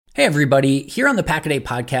Hey everybody, here on the Pack-A-Day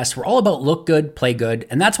podcast, we're all about look good, play good,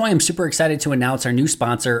 and that's why I'm super excited to announce our new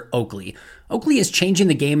sponsor, Oakley. Oakley is changing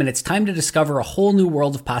the game and it's time to discover a whole new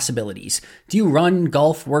world of possibilities. Do you run,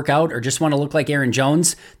 golf, work out, or just want to look like Aaron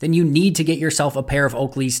Jones? Then you need to get yourself a pair of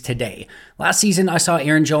Oakleys today. Last season, I saw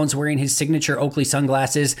Aaron Jones wearing his signature Oakley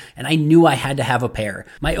sunglasses, and I knew I had to have a pair.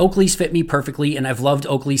 My Oakleys fit me perfectly, and I've loved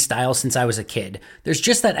Oakley style since I was a kid. There's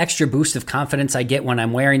just that extra boost of confidence I get when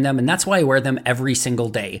I'm wearing them, and that's why I wear them every single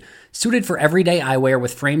day. Suited for everyday eyewear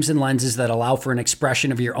with frames and lenses that allow for an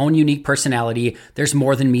expression of your own unique personality, there's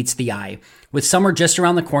more than meets the eye. With summer just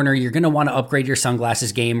around the corner, you're going to want to upgrade your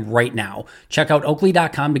sunglasses game right now. Check out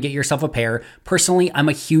Oakley.com to get yourself a pair. Personally, I'm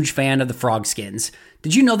a huge fan of the frog skins.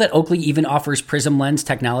 Did you know that Oakley even offers prism lens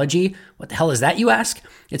technology? What the hell is that, you ask?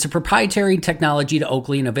 It's a proprietary technology to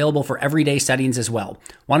Oakley and available for everyday settings as well.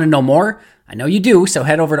 Want to know more? I know you do, so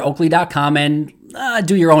head over to Oakley.com and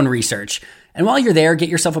do your own research. And while you're there, get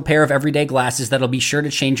yourself a pair of everyday glasses that'll be sure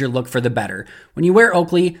to change your look for the better. When you wear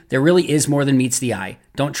Oakley, there really is more than meets the eye.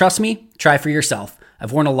 Don't trust me? Try for yourself.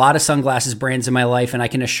 I've worn a lot of sunglasses brands in my life, and I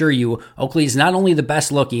can assure you, Oakley is not only the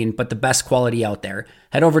best looking, but the best quality out there.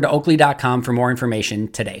 Head over to Oakley.com for more information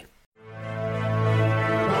today.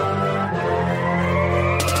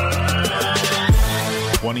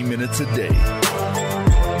 "20 minutes a day,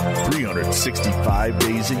 365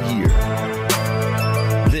 days a year.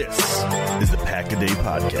 This is the Pack-A-Day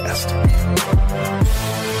Podcast.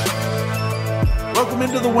 Welcome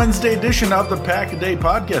into the Wednesday edition of the Pack-A-Day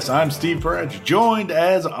Podcast. I'm Steve Perich, joined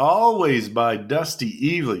as always by Dusty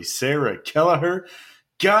Evely, Sarah Kelleher.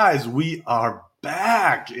 Guys, we are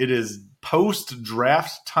back. It is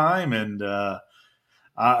post-draft time, and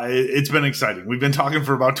it's been exciting. We've been talking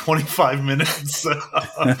for about 25 minutes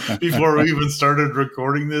before we even started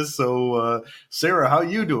recording this. So, Sarah, how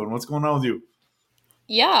you doing? What's going on with you?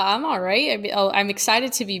 Yeah, I'm all right. I'm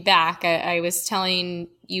excited to be back. I was telling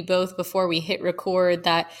you both before we hit record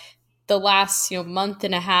that the last month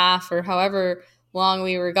and a half or however long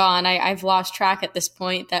we were gone, I've lost track at this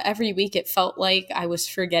point, that every week it felt like I was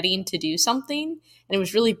forgetting to do something, and it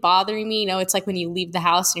was really bothering me. It's like when you leave the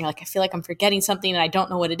house and you're like, I feel like I'm forgetting something and I don't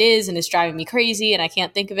know what it is and it's driving me crazy and I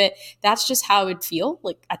can't think of it. That's just how it would feel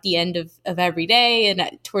like at the end of every day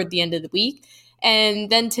and toward the end of the week. And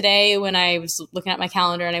then today when I was looking at my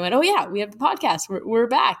calendar and I went, oh yeah, we have the podcast, we're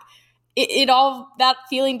back. It all, that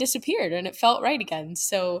feeling disappeared and it felt right again.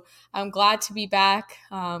 So I'm glad to be back.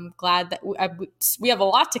 Glad that we have a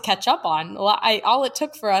lot to catch up on. All it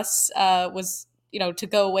took for us was, to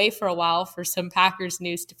go away for a while for some Packers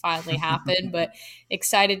news to finally happen, but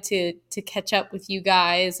excited to catch up with you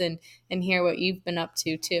guys and hear what you've been up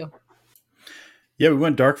to too. Yeah, we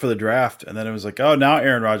went dark for the draft, and then it was like, oh, now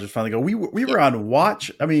Aaron Rodgers finally go. We were on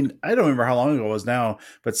watch. I mean, I don't remember how long ago it was now,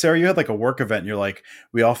 but Sarah, you had like a work event, and you're like,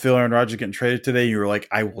 we all feel Aaron Rodgers getting traded today. And you were like,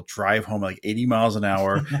 I will drive home like 80 miles an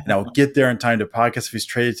hour, and I will get there in time to podcast if he's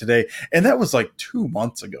traded today. And that was like 2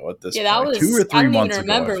 months ago at this point. That was 2 or 3 months ago. I don't even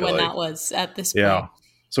remember when that was at this point. Yeah.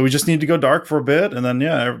 So we just need to go dark for a bit, and then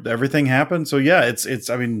everything happened. So yeah,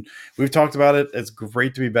 it's. I mean, we've talked about it. It's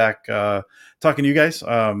great to be back talking to you guys.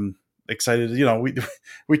 Excited,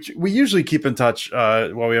 we usually keep in touch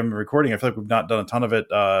while we haven't been recording. I feel like we've not done a ton of it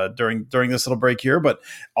during this little break here, but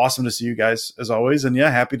awesome to see you guys as always. And yeah,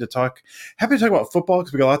 happy to talk about football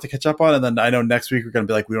because we got a lot to catch up on. And then I know next week we're going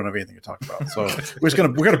to be like, we don't have anything to talk about, so we're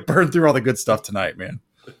gonna burn through all the good stuff tonight, man.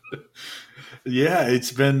 Yeah,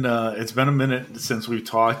 it's been a minute since we've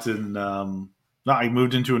talked, and I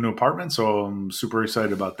moved into a new apartment, so I'm super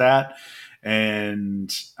excited about that.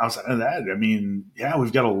 And outside of that, I mean, yeah,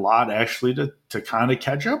 we've got a lot actually to kind of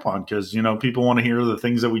catch up on because, people want to hear the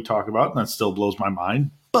things that we talk about, and that still blows my mind,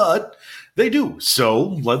 but they do.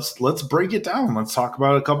 So let's break it down. Let's talk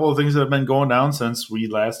about a couple of things that have been going down since we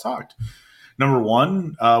last talked. Number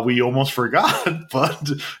one, we almost forgot, but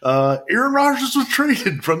Aaron Rodgers was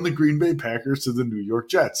traded from the Green Bay Packers to the New York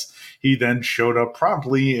Jets. He then showed up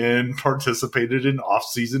promptly and participated in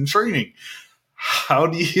off-season training. How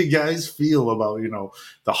do you guys feel about,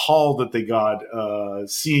 the haul that they got,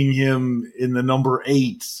 seeing him in the number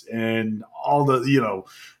 8 and all the,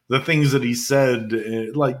 the things that he said?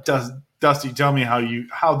 Like, Dusty, tell me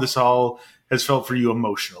how this all has felt for you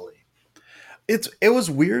emotionally. It was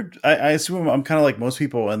weird. I assume I'm kind of like most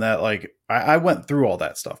people in that, like, I went through all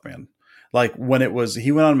that stuff, man. Like when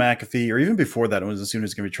he went on McAfee, or even before that, it was as soon as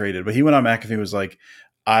he's going to be traded, but he went on McAfee and was like,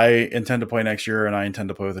 I intend to play next year and I intend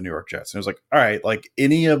to play with the New York Jets. And it was like, all right, like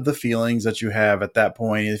any of the feelings that you have at that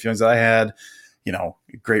point, the feelings that I had,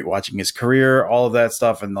 great watching his career, all of that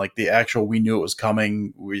stuff. And like the actual, we knew it was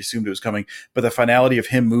coming. We assumed it was coming, but the finality of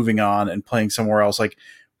him moving on and playing somewhere else, like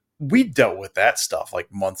we dealt with that stuff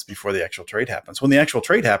like months before the actual trade happens. When the actual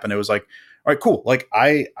trade happened, it was like, all right, cool. Like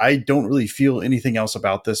I don't really feel anything else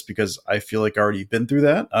about this because I feel like I already been through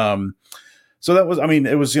that. So that was, I mean,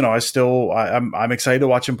 it was, I'm excited to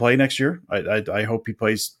watch him play next year. I hope he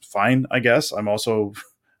plays fine, I guess.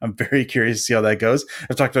 I'm very curious to see how that goes.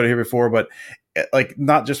 I've talked about it here before, but like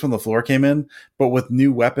not just when LaFleur came in, but with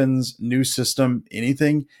new weapons, new system,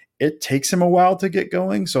 anything, it takes him a while to get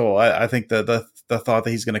going. So I think that the thought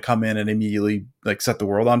that he's going to come in and immediately like set the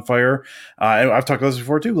world on fire. I've talked about this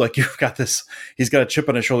before too. Like you've got this, he's got a chip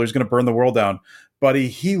on his shoulder. He's going to burn the world down, buddy.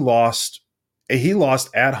 He lost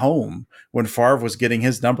at home when Favre was getting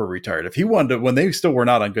his number retired. If he wanted to, when they still were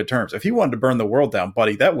not on good terms, if he wanted to burn the world down,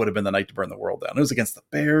 buddy, that would have been the night to burn the world down. It was against the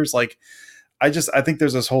Bears. Like, I think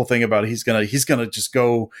there's this whole thing about he's gonna just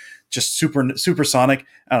go just supersonic.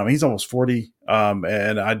 I don't know. He's almost 40. So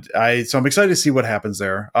I'm excited to see what happens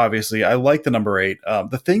there. Obviously, I like the number 8.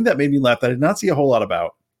 The thing that made me laugh that I did not see a whole lot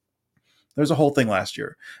about. There's a whole thing last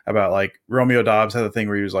year about like Romeo Dobbs had a thing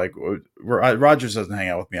where he was like, Rodgers doesn't hang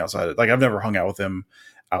out with me outside. Like I've never hung out with him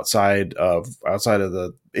outside of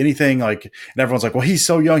the anything like, and everyone's like, well, he's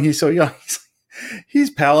so young. He's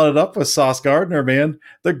palling it up with Sauce Gardner, man.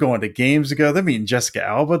 They're going to games together. They're meeting Jessica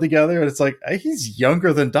Alba together. And it's like, he's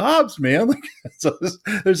younger than Dobbs, man. Like, so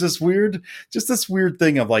there's this weird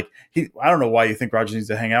thing of like, I don't know why you think Rodgers needs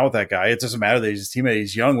to hang out with that guy. It doesn't matter that he's his teammate.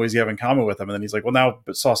 He's young. What does he have in common with him? And then he's like, well, now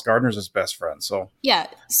but Sauce Gardner's his best friend. So yeah,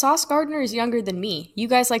 Sauce Gardner is younger than me. You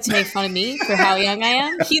guys like to make fun of me for how young I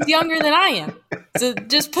am. He's younger than I am. So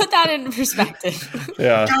just put that into perspective.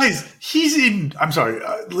 Yeah. Guys, I'm sorry,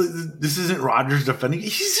 this isn't Rodgers defending.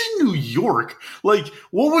 He's in New York. Like,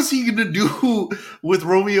 what was he going to do with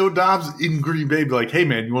Romeo Dobbs in Green Bay? Be like, hey,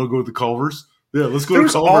 man, you want to go to the Culvers? Yeah, let's go to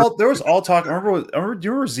Culvers. There was all talk. Do you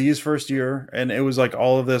remember Z's first year? And it was like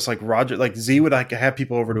all of this, like Roger, like Z would like have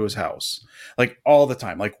people over to his house, like all the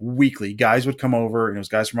time, like weekly. Guys would come over, and it was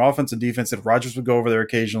guys from offense and defense. And Rodgers would go over there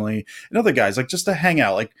occasionally, and other guys like just to hang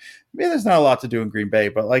out. Like, maybe there's not a lot to do in Green Bay,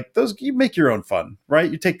 but like those, you make your own fun, right?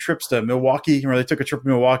 You take trips to Milwaukee, or they took a trip to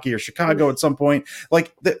Milwaukee or Chicago at some point.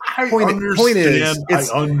 Like the point is,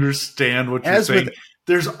 I understand what you're saying.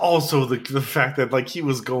 There's also the fact that like he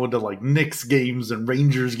was going to like Knicks games and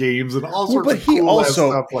Rangers games and all sorts of cool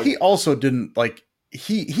stuff. Like, he also didn't like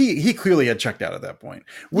he clearly had checked out at that point,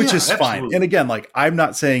 which is fine. And again, like I'm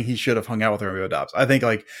not saying he should have hung out with Romeo Dobbs. I think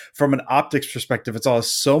like from an optics perspective, it's all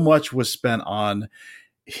so much was spent on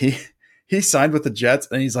he signed with the Jets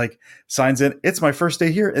and he's like signs in. It's my first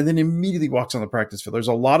day here, and then immediately walks on the practice field. There's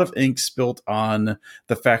a lot of ink spilt on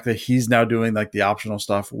the fact that he's now doing like the optional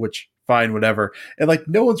stuff, which fine, whatever. And like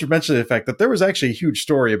no one's mentioning the fact that there was actually a huge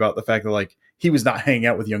story about the fact that like he was not hanging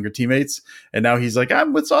out with younger teammates, and now he's like,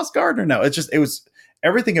 I'm with Sauce Gardner now. It was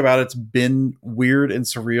everything about it's been weird and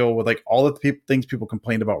surreal with like all of the things people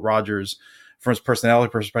complained about Rodgers from his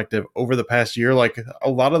personality perspective over the past year. Like a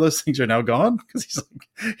lot of those things are now gone because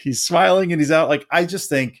he's smiling and he's out. Like I just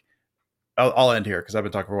think I'll end here because I've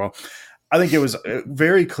been talking for a while. I think it was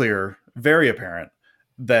very clear, very apparent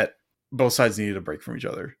that both sides needed a break from each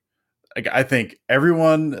other. Like, I think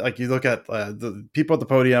everyone, like you look at the people at the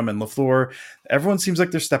podium and LaFleur, everyone seems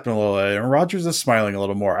like they're stepping a little, and Rodgers is smiling a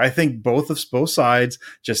little more. I think both sides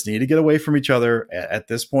just need to get away from each other at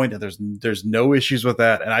this point, and there's no issues with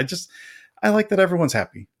that. And I like that everyone's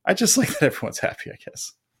happy. I just like that everyone's happy, I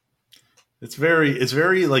guess. It's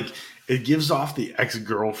very like it gives off the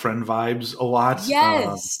ex-girlfriend vibes a lot.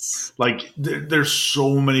 Yes. Like there's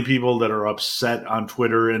so many people that are upset on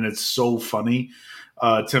Twitter, and it's so funny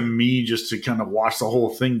to me just to kind of watch the whole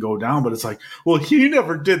thing go down. But it's like, well, he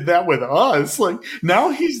never did that with us. Like now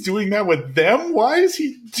he's doing that with them. Why is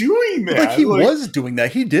he doing that? Like he was doing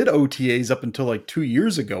that. He did OTAs up until like 2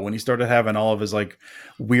 years ago when he started having all of his like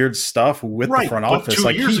weird stuff with the front office. 2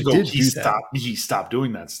 like years ago, he stopped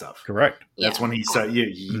doing that stuff. Correct. That's when he said,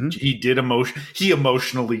 he did he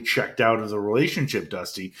emotionally checked out of the relationship,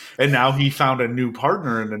 Dusty, and now he found a new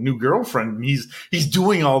partner and a new girlfriend. And he's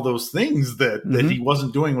doing all those things that he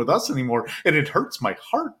wasn't doing with us anymore, and it hurts my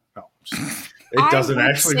heart. No, it doesn't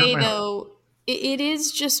actually hurt my heart. It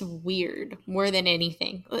is just weird more than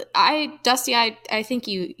anything. Dusty, I think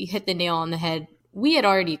you hit the nail on the head. We had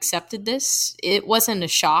already accepted this. It wasn't a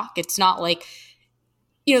shock. It's not like,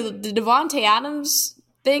 the Devontae Adams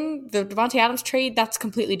thing, the Devontae Adams trade, that's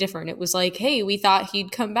completely different. It was like, hey, we thought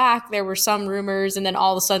he'd come back. There were some rumors, and then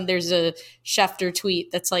all of a sudden there's a Schefter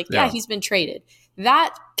tweet that's like, yeah, he's been traded.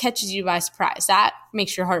 That catches you by surprise. That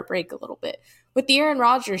makes your heart break a little bit. With the Aaron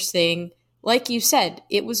Rodgers thing, like you said,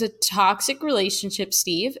 it was a toxic relationship,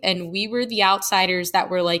 Steve, and we were the outsiders that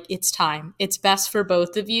were like, it's time. It's best for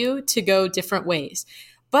both of you to go different ways.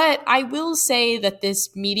 But I will say that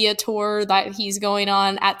this media tour that he's going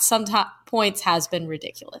on at some points has been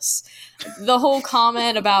ridiculous. The whole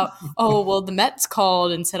comment about, oh, well, the Mets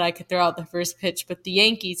called and said I could throw out the first pitch, but the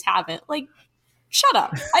Yankees haven't. Like, shut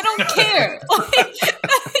up. I don't care.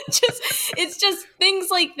 It's just things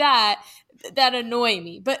like that annoy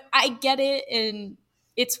me. But I get it, and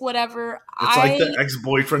it's whatever. It's like the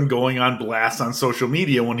ex-boyfriend going on blast on social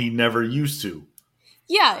media when he never used to.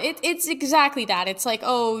 Yeah, it's exactly that. It's like,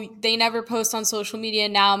 oh, they never post on social media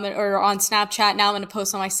now, or on Snapchat. Now I'm going to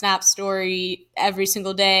post on my Snap story every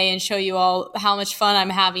single day and show you all how much fun I'm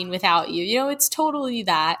having without you. You know, it's totally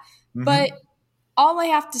that. Mm-hmm. But all I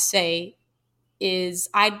have to say is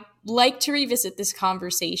I'd like to revisit this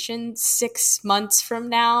conversation 6 months from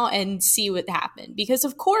now and see what happened. Because,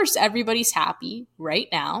 of course, everybody's happy right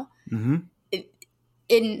now. Mm-hmm.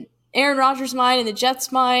 In Aaron Rodgers' mind, in the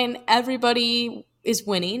Jets' mind, everybody is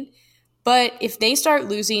winning. But if they start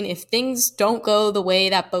losing, if things don't go the way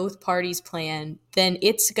that both parties plan, then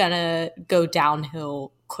it's going to go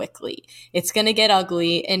downhill quickly. It's going to get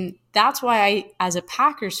ugly. And that's why I, as a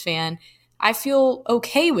Packers fan, I feel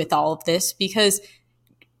okay with all of this, because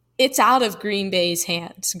it's out of Green Bay's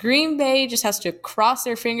hands. Green Bay just has to cross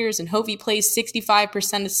their fingers and hope he plays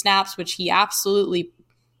 65% of snaps, which he absolutely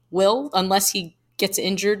will, unless he gets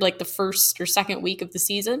injured like the first or second week of the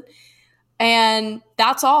season. And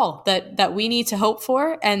that's all that we need to hope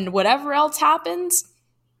for. And whatever else happens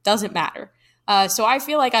doesn't matter. So I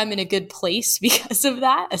feel like I'm in a good place because of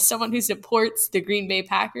that, as someone who supports the Green Bay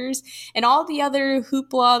Packers. And all the other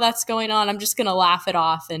hoopla that's going on, I'm just going to laugh it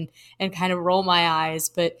off and kind of roll my eyes,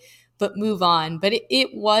 but move on. But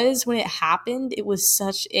it was, when it happened, it was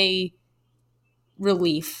such a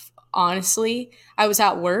relief. Honestly, I was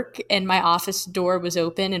at work and my office door was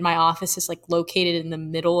open, and my office is like located in the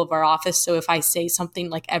middle of our office. So if I say something,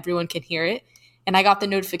 like, everyone can hear it. And I got the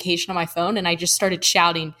notification on my phone and I just started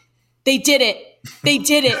shouting, "They did it! They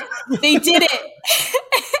did it! They did it!"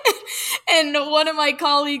 And one of my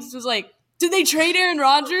colleagues was like, "Did they trade Aaron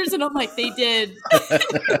Rodgers?" And I'm like, "They did."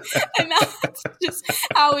 And that's just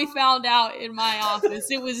how we found out in my office.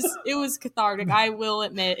 It was cathartic. I will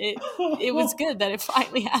admit it was good that it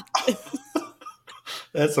finally happened.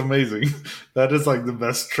 That's amazing. That is like the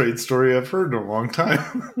best trade story I've heard in a long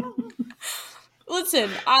time. Listen,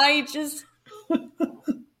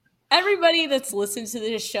 everybody that's listened to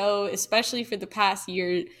this show, especially for the past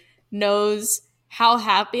year, knows how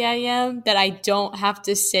happy I am that I don't have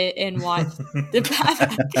to sit and watch the Pat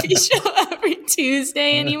McAfee show every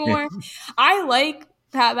Tuesday anymore. I like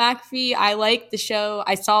Pat McAfee. I like the show.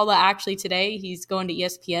 I saw that actually today he's going to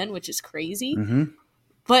ESPN, which is crazy. Mm-hmm.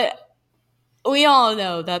 But we all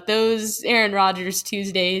know that those Aaron Rodgers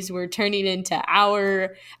Tuesdays were turning into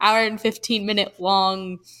hour and 15-minute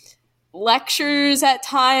long lectures at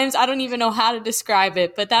times. I don't even know how to describe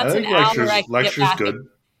it, but that's an hour I can get back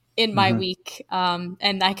in my week.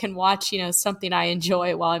 And I can watch, something I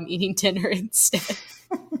enjoy while I'm eating dinner instead.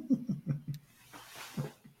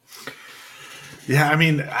 Yeah, I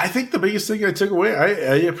mean, I think the biggest thing I took away,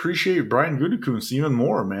 I appreciate Brian Gutekunst even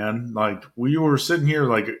more, man. Like, we were sitting here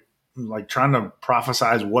like trying to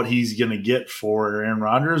prophesize what he's going to get for Aaron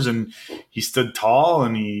Rodgers, and he stood tall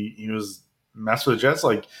and he was messing with the Jets.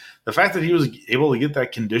 Like, the fact that he was able to get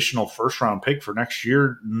that conditional first-round pick for next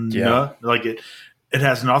year, it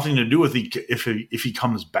has nothing to do with if he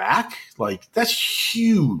comes back. Like, that's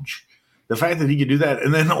huge. The fact that he could do that,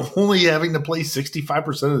 and then only having to play 65%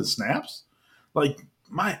 of the snaps,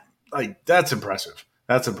 that's impressive.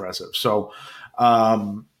 That's impressive. So,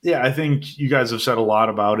 I think you guys have said a lot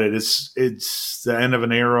about it. It's the end of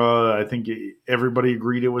an era. I think everybody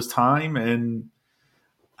agreed it was time, and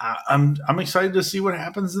I'm excited to see what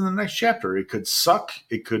happens in the next chapter. It could suck.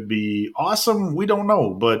 It could be awesome. We don't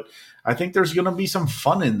know, but I think there's going to be some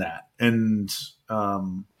fun in that. And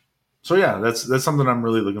that's something I'm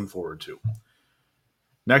really looking forward to.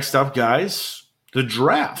 Next up, guys, the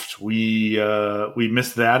draft. We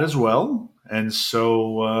missed that as well. And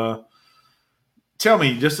so tell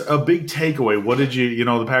me, just a big takeaway. What did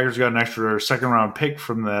the Packers got an extra second-round pick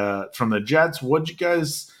from the Jets.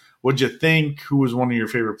 What'd you think? Who was one of your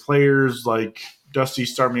favorite players? Like, Dusty,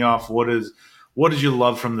 start me off. What did you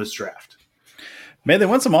love from this draft? Man, they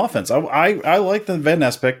went some offense. I like the Van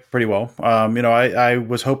Ness pick pretty well. I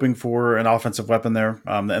was hoping for an offensive weapon there,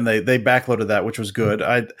 and they backloaded that, which was good.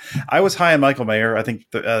 I was high on Michael Mayer. I think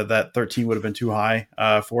that 13 would have been too high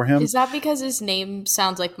for him. Is that because his name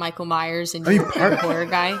sounds like Michael Myers and you're a horror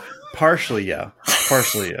guy? Partially, yeah.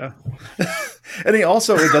 And he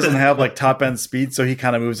also it doesn't have like top end speed, so he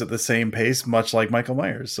kind of moves at the same pace, much like Michael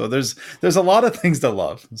Myers. So there's a lot of things to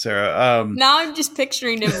love, Sarah. Now I'm just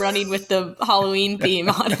picturing him running with the Halloween theme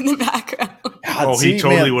on in the background. God, he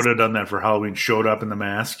totally would have done that for Halloween. Showed up in the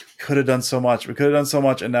mask. Could have done so much. We could have done so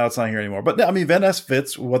much, and now it's not here anymore. But I mean, Van Ness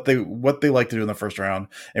fits what they like to do in the first round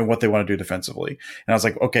and what they want to do defensively. And I was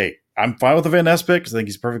like, okay, I'm fine with the Van Ness pick because I think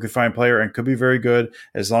he's a perfectly fine player and could be very good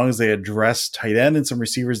as long as they address tight end and some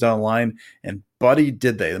receivers down the line. And Buddy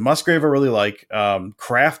did they. The Musgrave I really like.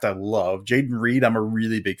 Kraft I love. Jaden Reed I'm a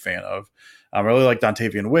really big fan of. I really like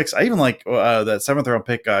Dontavian Wicks. I even like that 7th round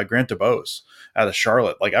pick, Grant DeBose out of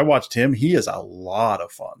Charlotte. Like I watched him. He is a lot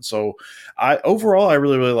of fun. So overall, I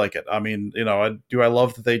really, really like it. I mean, do I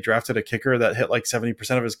love that they drafted a kicker that hit like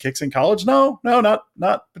 70% of his kicks in college? No,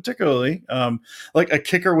 not particularly. Like a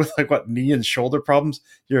kicker with like knee and shoulder problems.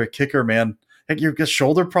 You're a kicker, man. Heck, you get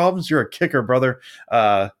shoulder problems. You're a kicker, brother.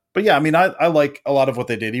 But yeah, I mean, I like a lot of what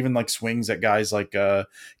they did, even like swings at guys like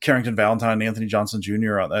Carrington Valentine and Anthony Johnson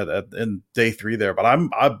Jr. In day 3 there. But I'm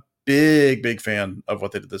a big fan of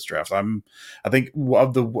what they did this draft. I think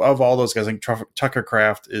of all those guys, I think Tucker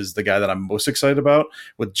Kraft is the guy that I'm most excited about,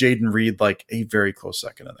 with Jaden Reed like a very close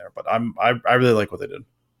second in there. But I really like what they did.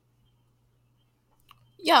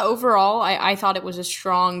 Yeah, overall, I thought it was a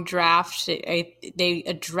strong draft. They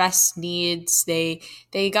addressed needs. They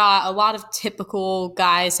got a lot of typical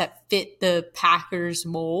guys that fit the Packers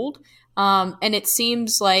mold. And it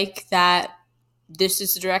seems like that this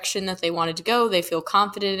is the direction that they wanted to go. They feel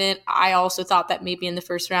confident in it. I also thought that maybe in the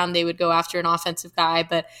first round they would go after an offensive guy,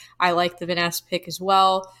 but I like the Van Ness pick as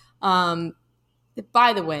well.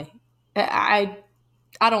 By the way, I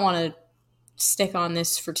don't want to stick on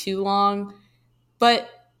this for too long, but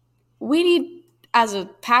we need, as a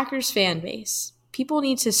Packers fan base, people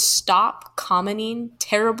need to stop commenting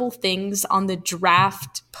terrible things on the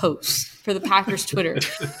draft post for the Packers Twitter.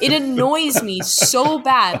 It annoys me so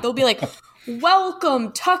bad. They'll be like,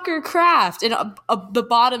 welcome Tucker Kraft. And the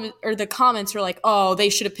bottom or the comments are like, oh, they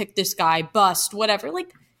should have picked this guy, bust, whatever.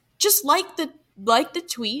 Like, just like the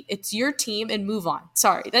tweet, it's your team, and move on.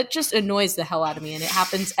 Sorry, that just annoys the hell out of me, and it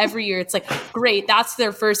happens every year. It's like, great, that's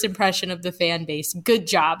their first impression of the fan base. Good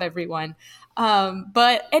job, everyone.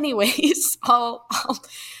 But anyways,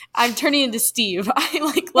 I'm turning into Steve. I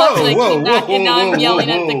love that I came back, and now I'm yelling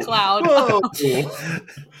at the cloud.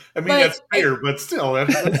 I mean, that's fair, but still, that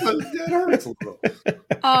hurts a little.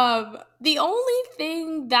 The only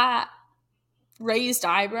thing that raised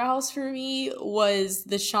eyebrows for me was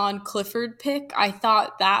the Sean Clifford pick. I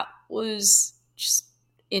thought that was just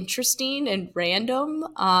interesting and random.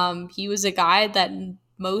 He was a guy that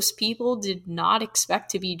most people did not expect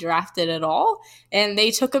to be drafted at all, and they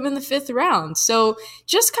took him in the 5th round. So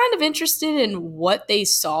just kind of interested in what they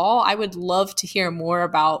saw. I would love to hear more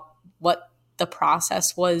about what the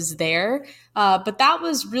process was there. But that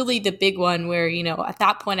was really the big one where, at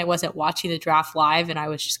that point I wasn't watching the draft live and I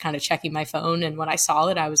was just kind of checking my phone. And when I saw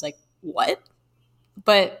it, I was like, what?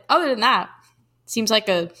 But other than that, seems like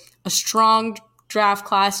a strong draft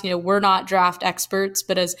class. We're not draft experts,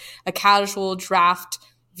 but as a casual draft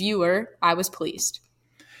viewer, I was pleased.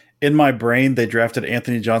 In my brain, they drafted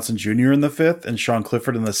Anthony Johnson Jr. in the 5th and Sean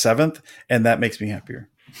Clifford in the 7th. And that makes me happier.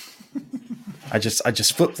 I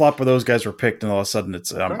just flip flop where those guys were picked, and all of a sudden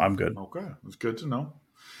it's I'm good. Okay, it's good to know.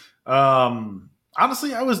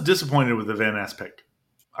 Honestly, I was disappointed with the Van Ness pick.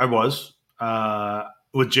 I was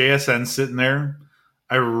with JSN sitting there.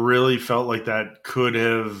 I really felt like that could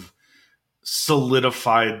have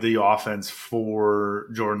solidified the offense for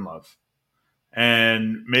Jordan Love.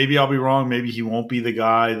 And maybe I'll be wrong. Maybe he won't be the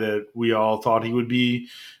guy that we all thought he would be.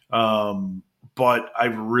 But I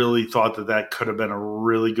really thought that could have been a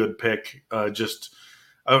really good pick, just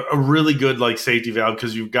a really good safety valve,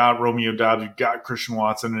 because you've got Romeo Doubs, you've got Christian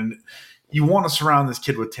Watson, and you want to surround this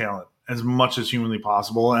kid with talent as much as humanly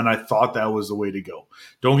possible. And I thought that was the way to go.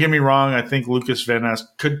 Don't get me wrong. I think Lucas Van Ness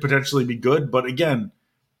could potentially be good, but again,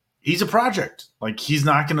 he's a project. He's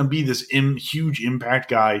not going to be this huge impact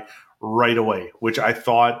guy right away, which I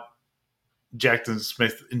thought Jackson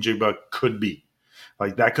Smith and Jigba could be.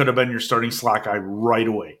 That could have been your starting slot guy right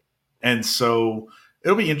away. And so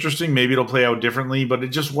it'll be interesting. Maybe it'll play out differently, but it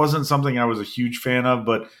just wasn't something I was a huge fan of.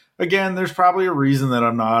 But again, there's probably a reason that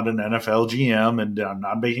I'm not an NFL GM and I'm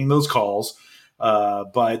not making those calls.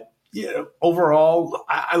 But yeah, overall,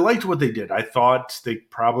 I liked what they did. I thought they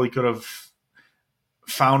probably could have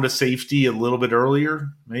found a safety a little bit earlier.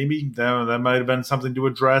 Maybe that might have been something to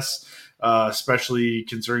address. Especially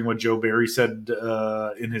considering what Joe Barry said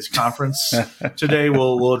in his conference today.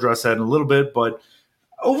 We'll address that in a little bit. But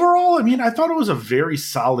Overall, I mean, I thought it was a very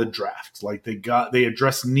solid draft. Like they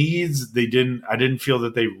addressed needs. I didn't feel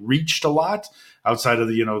that they reached a lot outside of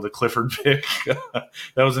the Clifford pick.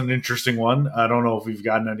 That was an interesting one. I don't know if we've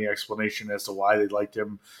gotten any explanation as to why they liked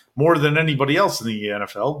him more than anybody else in the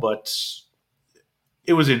NFL, but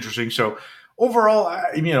it was interesting. So overall,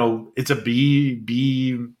 it's a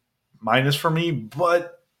B minus for me,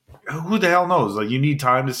 but who the hell knows? Like, you need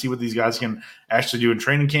time to see what these guys can actually do in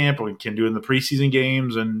training camp or can do in the preseason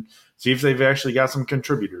games and see if they've actually got some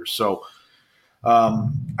contributors. So I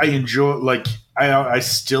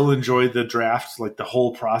still enjoy the draft. Like, the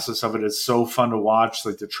whole process of it is so fun to watch.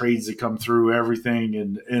 Like, the trades that come through,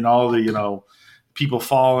 everything, and all the, people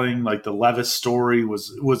falling. Like, the Levis story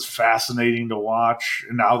was fascinating to watch.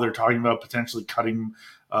 And now they're talking about potentially cutting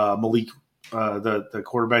Malik, the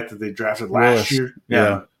quarterback that they drafted last year.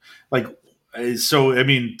 Yeah. So, I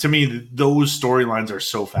mean, to me, those storylines are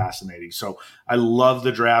so fascinating. So I love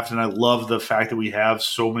the draft, and I love the fact that we have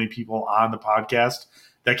so many people on the podcast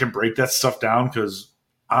that can break that stuff down, because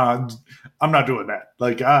I'm not doing that.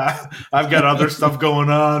 Like, I've got other stuff going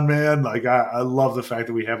on, man. Like, I love the fact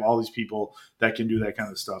that we have all these people that can do that kind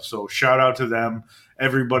of stuff. So shout out to them,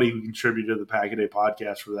 everybody who contributed to the Pack a Day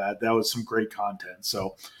podcast for that. That was some great content.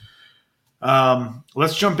 So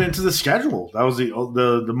let's jump into the schedule. That was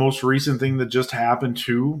the most recent thing that just happened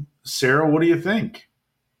too. Sarah, what do you think?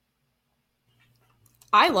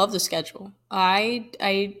 I love the schedule. I'm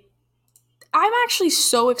actually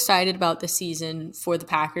so excited about the season for the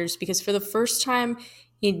Packers, because for the first time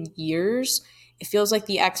in years, it feels like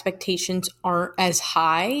the expectations aren't as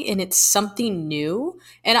high, and it's something new.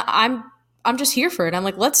 And I'm just here for it. I'm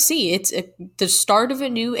like, let's see. It's the start of a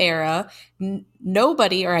new era.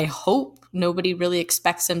 Nobody, or I hope nobody, really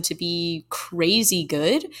expects them to be crazy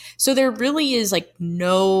good. So there really is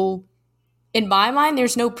in my mind,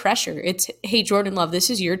 there's no pressure. It's, hey, Jordan Love, this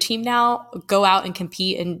is your team now. Go out and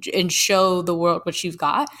compete and show the world what you've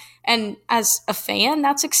got. And as a fan,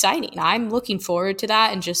 that's exciting. I'm looking forward to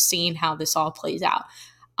that and just seeing how this all plays out.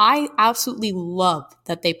 I absolutely love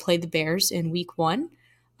that they played the Bears in week 1.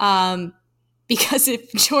 Because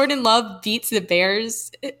if Jordan Love beats the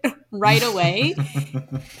Bears right away,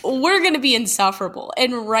 we're going to be insufferable,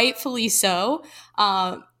 and rightfully so.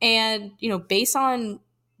 And, based on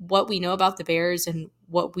what we know about the Bears and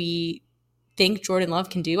what we think Jordan Love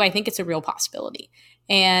can do, I think it's a real possibility.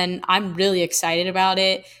 And I'm really excited about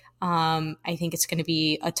it. I think it's going to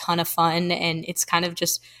be a ton of fun. And it's kind of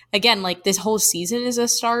just, again, like, this whole season is a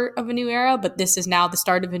start of a new era, but this is now the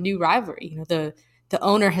start of a new rivalry. The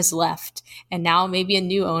owner has left, and now maybe a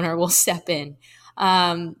new owner will step in.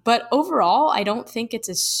 But overall, I don't think it's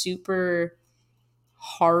a super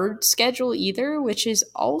hard schedule either, which is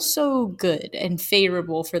also good and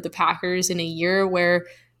favorable for the Packers in a year where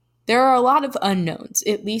there are a lot of unknowns,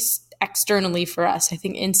 at least externally for us. I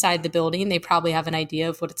think inside the building, they probably have an idea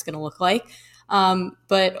of what it's going to look like.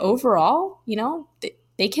 But overall,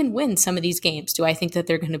 they can win some of these games. Do I think that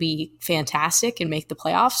they're going to be fantastic and make the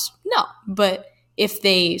playoffs? No, but if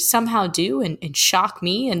they somehow do and shock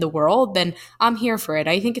me and the world, then I'm here for it.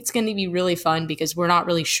 I think it's going to be really fun because we're not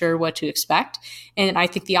really sure what to expect. And I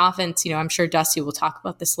think the offense, I'm sure Dusty will talk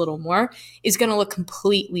about this a little more, is going to look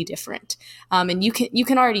completely different. And you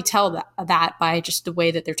can already tell that by just the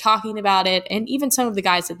way that they're talking about it. And even some of the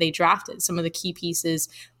guys that they drafted, some of the key pieces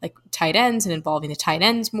like tight ends and involving the tight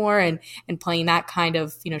ends more and playing that kind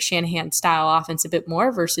of, Shanahan style offense a bit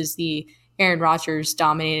more versus the Aaron Rodgers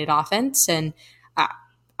dominated offense. And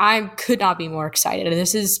I could not be more excited. And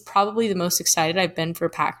this is probably the most excited I've been for a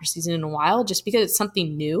Packers season in a while, just because it's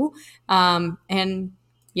something new. And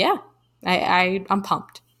yeah, I'm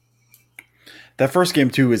pumped. That first game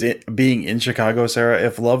too is it being in Chicago, Sarah.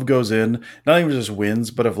 If Love goes in, not even just wins,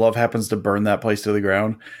 but if Love happens to burn that place to the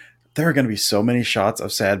ground, there are going to be so many shots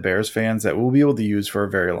of sad Bears fans that we'll be able to use for a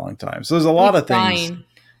very long time. So there's a lot of things.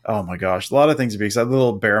 Oh my gosh, a lot of things to be excited. The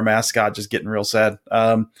little bear mascot just getting real sad.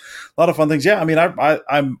 A lot of fun things. Yeah, I mean,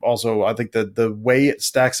 I'm also, I think that the way it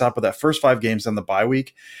stacks up with that first 5 games on the bye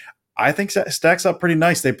week, I think stacks up pretty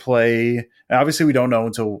nice. They play, obviously we don't know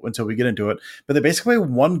until we get into it, but they basically play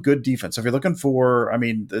one good defense. So if you're looking for, I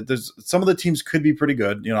mean, there's some of the teams could be pretty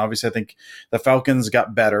good. Obviously I think the Falcons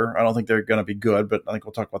got better. I don't think they're going to be good, but I think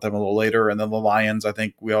we'll talk about them a little later. And then the Lions, I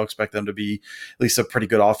think we all expect them to be at least a pretty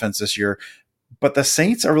good offense this year. But the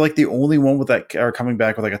Saints are like the only one with that are coming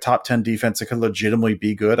back with like a top 10 defense that could legitimately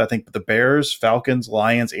be good. I think the Bears, Falcons,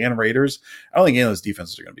 Lions, and Raiders, I don't think any of those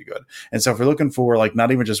defenses are going to be good. And so if we're looking for like not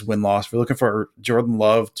even just win-loss, we're looking for Jordan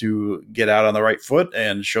Love to get out on the right foot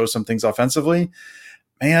and show some things offensively,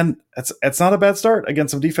 man, it's not a bad start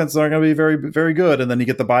against some defenses that aren't going to be very, very good. And then you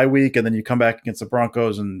get the bye week, and then you come back against the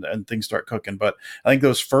Broncos, and things start cooking. But I think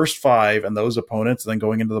those first 5 and those opponents, and then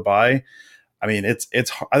going into the bye, I mean, I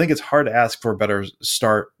think it's hard to ask for a better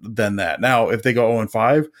start than that. Now, if they go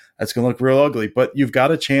 0-5, that's going to look real ugly. But you've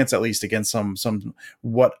got a chance at least against some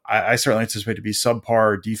what I certainly anticipate to be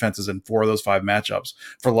subpar defenses in 4 of those 5 matchups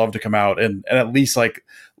for Love to come out and at least like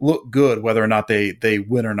look good, whether or not they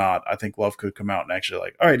win or not. I think Love could come out and actually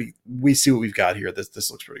like, all right, we see what we've got here.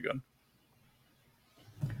 This looks pretty good.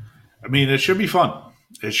 I mean, it should be fun.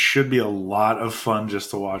 It should be a lot of fun just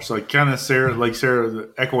to watch. Like Sarah,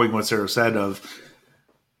 echoing what Sarah said of,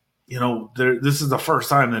 this is the first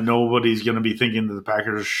time that nobody's going to be thinking that the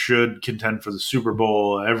Packers should contend for the Super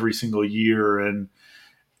Bowl every single year. And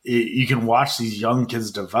you can watch these young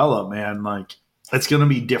kids develop, man. Like, it's going to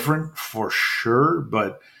be different for sure.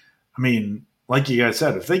 But, I mean, like you guys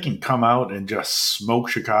said, if they can come out and just smoke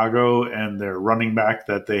Chicago and their running back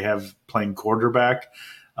that they have playing quarterback,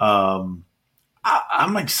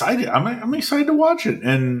 I'm excited. I'm excited to watch it,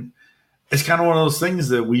 and it's kind of one of those things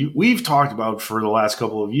that we've talked about for the last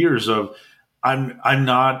couple of years. Of I'm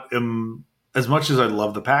not as much as I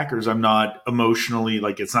love the Packers, I'm not emotionally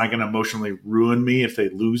like it's not going to emotionally ruin me if they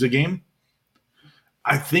lose a game.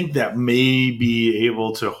 I think that may be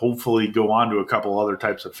able to hopefully go on to a couple other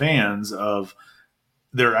types of fans of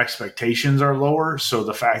their expectations are lower. So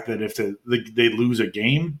the fact that if they lose a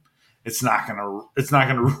game, it's not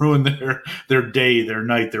gonna ruin their day, their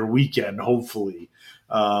night, their weekend. Hopefully,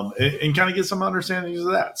 and kind of get some understanding of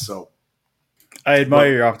that. So, I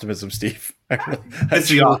admire your optimism, Steve. It's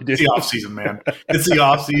the off season, man. It's the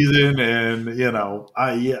off season, and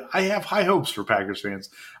I have high hopes for Packers fans.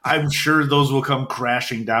 I'm sure those will come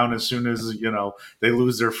crashing down as soon as they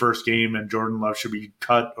lose their first game, and Jordan Love should be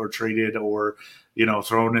cut or traded or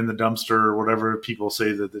thrown in the dumpster or whatever people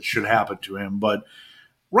say that should happen to him, but.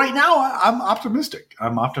 Right now, I'm optimistic.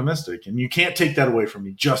 And you can't take that away from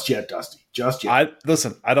me just yet, Dusty. Just yet.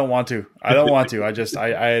 I don't want to. I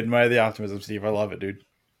admire the optimism, Steve. I love it, dude.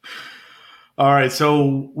 All right,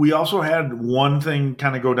 so we also had one thing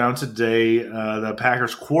kind of go down today. The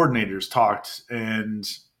Packers coordinators talked, and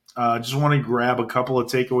just want to grab a couple of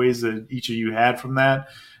takeaways that each of you had from that.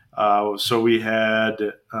 So we had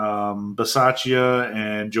Bisaccia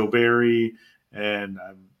and Joe Barry and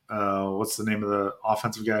what's the name of the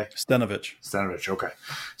offensive guy? Stenavich. Okay.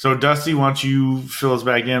 So Dusty, why don't you fill us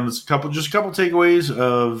back in with a couple takeaways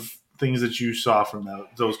of things that you saw from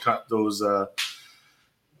those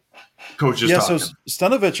coaches. Yeah. talking. So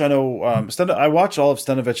Stenavich, I know. I watched all of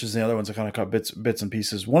Stenovich's and the other ones. I kind of caught bits and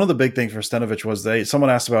pieces. One of the big things for Stenavich was someone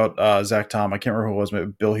asked about Zach Tom. I can't remember who it was.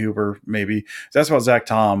 Maybe Bill Huber. Maybe they asked about Zach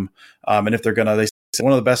Tom, and if they're gonna. They said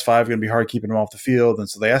one of the best 5 going to be hard keeping him off the field, and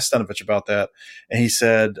so they asked Stenavich about that, and he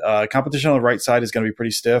said competition on the right side is going to be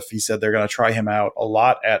pretty stiff. He said they're going to try him out a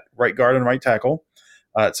lot at right guard and right tackle.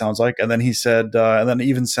 It sounds like. And then he said, and then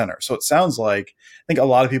even center. So it sounds like, I think a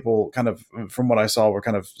lot of people kind of, from what I saw, were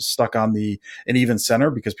kind of stuck on an even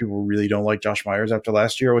center because people really don't like Josh Myers after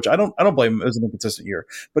last year, which I don't blame him. It was an inconsistent year,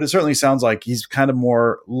 but it certainly sounds like he's kind of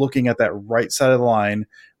more looking at that right side of the line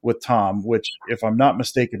with Tom, which if I'm not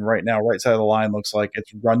mistaken right now, right side of the line looks like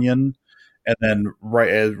it's Runyon and then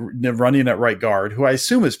Runyon at right guard, who I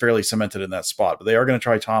assume is fairly cemented in that spot, but they are going to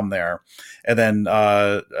try Tom there. And then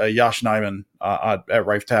Josh Nyman at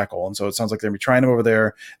right tackle. And so it sounds like they're going to be trying him over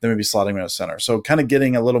there, then maybe slotting him in at center. So kind of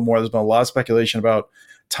getting a little more, there's been a lot of speculation about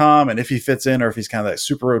Tom and if he fits in or if he's kind of that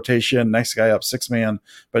super rotation, next guy up 6-man,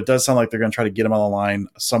 but it does sound like they're going to try to get him on the line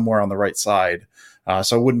somewhere on the right side.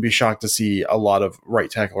 So I wouldn't be shocked to see a lot of right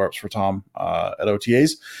tackle reps for Tom at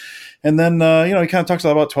OTAs. And then, he kind of talks a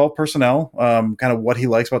lot about 12 personnel, kind of what he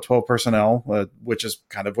likes about 12 personnel, which is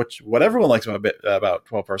kind of what everyone likes about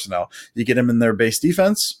 12 personnel. You get him in their base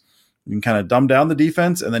defense, you can kind of dumb down the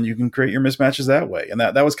defense, and then you can create your mismatches that way. And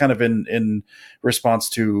that was kind of in response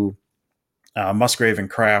to Musgrave and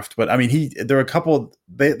Kraft. But I mean, there were a couple,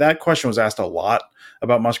 that question was asked a lot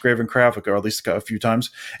about Musgrave and Kraft, or at least a few times.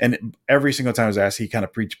 And every single time it was asked, he kind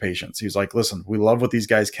of preached patience. He was like, listen, we love what these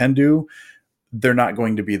guys can do. They're not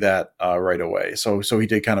going to be that right away. So he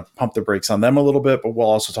did kind of pump the brakes on them a little bit, but while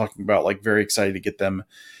also talking about like very excited to get them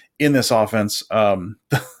in this offense.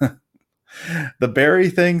 The Barry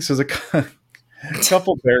thing, so there's a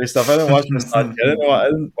couple Barry stuff. I didn't watch this. I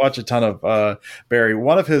didn't watch a ton of Barry.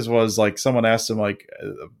 One of his was like someone asked him like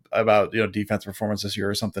about defense performance this year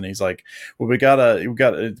or something. He's like, well, we got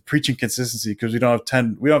preaching consistency because we don't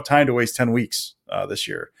have time to waste 10 weeks this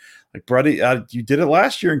year. Like, buddy, you did it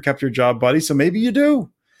last year and kept your job, buddy. So maybe you do.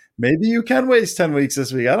 Maybe you can waste 10 weeks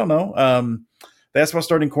this week. I don't know. They asked about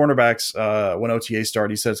starting cornerbacks when OTA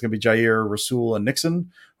started. He said it's going to be Jair, Rasul, and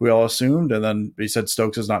Nixon, who we all assumed. And then he said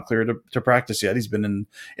Stokes is not clear to practice yet. He's been in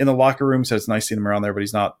the locker room, said it's nice seeing him around there, but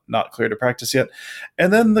he's not clear to practice yet.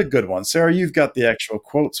 And then the good one. Sarah, you've got the actual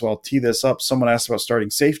quote, so I'll tee this up. Someone asked about starting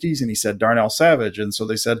safeties, and he said Darnell Savage. And so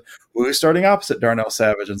they said, who's starting opposite Darnell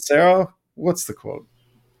Savage? And Sarah, what's the quote?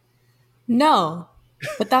 No,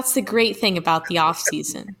 but that's the great thing about the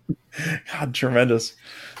offseason. God, tremendous.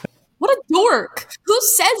 What a dork. Who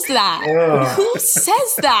says that? Ugh. Who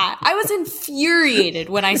says that? I was infuriated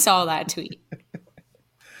when I saw that tweet.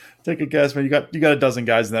 Take a guess, man. You got a dozen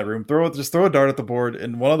guys in that room. Just throw a dart at the board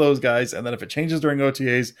and one of those guys, and then if it changes during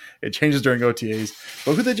OTAs, it changes during OTAs.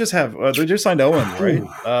 But who they just have? They just signed Owen,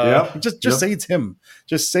 right? Just say it's him.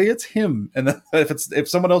 Just say it's him, and then if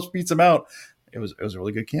someone else beats him out, it was a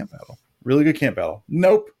really good camp battle. Really good camp battle.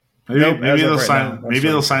 Nope. Maybe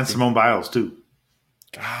they'll sign Simone Biles too.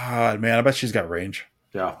 God, man, I bet she's got range.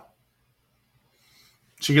 Yeah.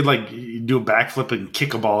 She could do a backflip and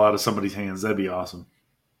kick a ball out of somebody's hands. That'd be awesome.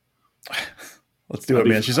 Let's do it,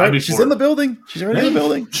 man. She's in the building. She's already in the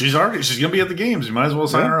building. She's going to be at the games. You might as well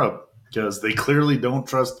sign her up because they clearly don't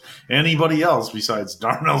trust anybody else besides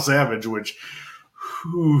Darnell Savage, which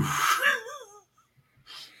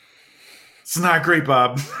it's not great,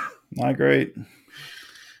 Bob. Not great.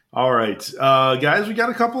 All right, guys, we got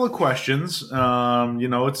a couple of questions.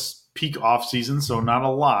 It's peak off season, so not a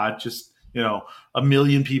lot. Just, a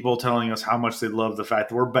million people telling us how much they love the fact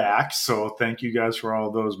that we're back. So thank you guys for all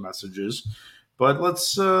of those messages. But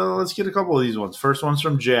let's get a couple of these ones. First one's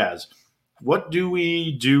from Jazz. What do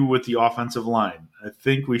we do with the offensive line? I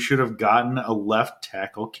think we should have gotten a left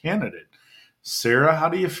tackle candidate. Sarah, how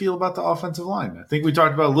do you feel about the offensive line? I think we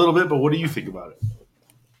talked about it a little bit, but what do you think about it?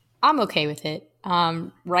 I'm okay with it.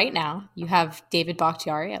 Right now, you have David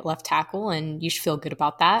Bakhtiari at left tackle, and you should feel good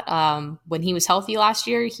about that. When he was healthy last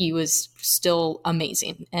year, he was still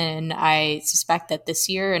amazing. And I suspect that this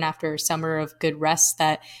year and after a summer of good rest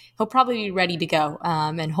that he'll probably be ready to go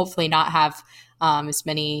and hopefully not have as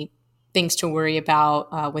many things to worry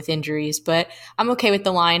about with injuries. But I'm okay with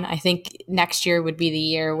the line. I think next year would be the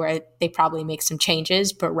year where they probably make some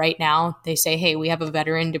changes. But right now they say, hey, we have a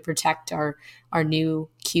veteran to protect our new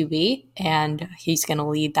QB, and he's going to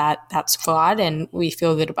lead that squad, and we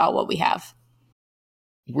feel good about what we have.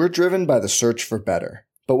 We're driven by the search for better.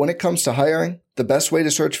 But when it comes to hiring, the best way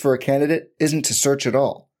to search for a candidate isn't to search at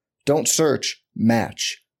all. Don't search,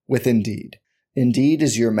 match with Indeed. Indeed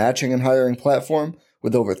is your matching and hiring platform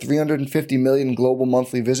with over 350 million global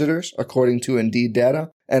monthly visitors, according to Indeed data,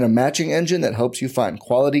 and a matching engine that helps you find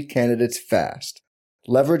quality candidates fast.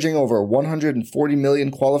 Leveraging over 140 million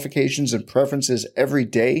qualifications and preferences every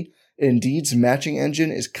day, Indeed's matching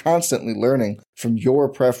engine is constantly learning from your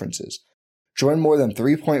preferences. Join more than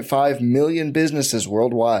 3.5 million businesses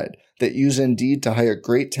worldwide that use Indeed to hire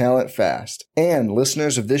great talent fast. And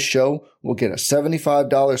listeners of this show will get a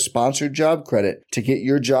 $75 sponsored job credit to get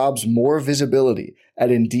your jobs more visibility at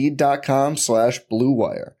Indeed.com/Blue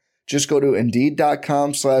Wire. Just go to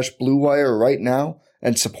Indeed.com/Blue Wire right now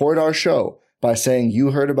and support our show by saying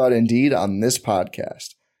you heard about Indeed on this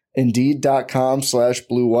podcast.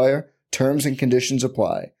 Indeed.com/Blue Wire. Terms and conditions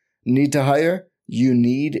apply. Need to hire? You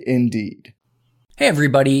need Indeed. Hey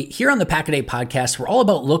everybody, here on the Pack-A-Day podcast, we're all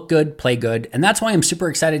about look good, play good, and that's why I'm super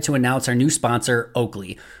excited to announce our new sponsor,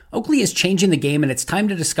 Oakley. Oakley is changing the game, and it's time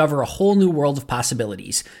to discover a whole new world of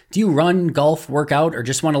possibilities. Do you run, golf, work out, or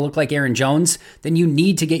just want to look like Aaron Jones? Then you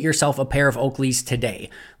need to get yourself a pair of Oakleys today.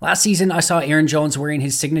 Last season, I saw Aaron Jones wearing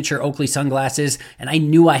his signature Oakley sunglasses, and I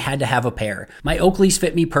knew I had to have a pair. My Oakleys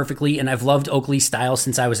fit me perfectly, and I've loved Oakley's style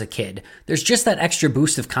since I was a kid. There's just that extra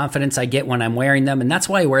boost of confidence I get when I'm wearing them, and that's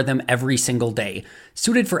why I wear them every single day.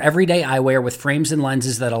 Suited for everyday eyewear with frames and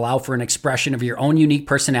lenses that allow for an expression of your own unique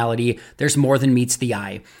personality, there's more than meets the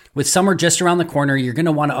eye. With summer just around the corner, you're going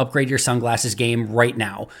to want to upgrade your sunglasses game right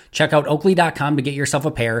now. Check out Oakley.com to get yourself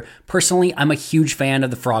a pair. Personally, I'm a huge fan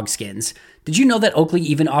of the frog skins. Did you know that Oakley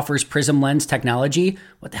even offers prism lens technology?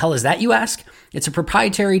 What the hell is that, you ask? It's a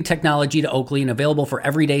proprietary technology to Oakley and available for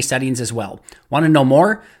everyday settings as well. Want to know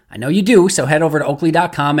more? I know you do, so head over to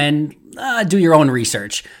Oakley.com and do your own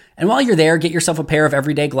research. And while you're there, get yourself a pair of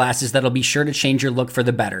everyday glasses that'll be sure to change your look for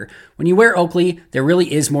the better. When you wear Oakley, there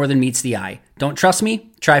really is more than meets the eye. Don't trust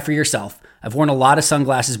me? Try for yourself. I've worn a lot of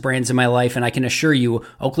sunglasses brands in my life, and I can assure you,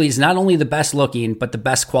 Oakley is not only the best looking, but the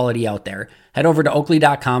best quality out there. Head over to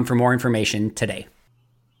Oakley.com for more information today.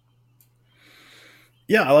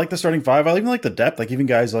 Yeah, I like the starting five. I even like the depth. Like even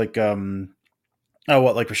guys like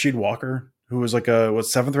Rashid Walker, who was like a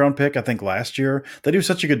seventh round pick, I think last year. They do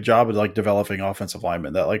such a good job of like developing offensive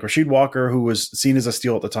linemen that like Rashid Walker, who was seen as a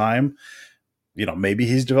steal at the time, maybe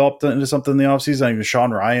he's developed into something in the offseason. Even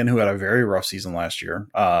Sean Ryan, who had a very rough season last year,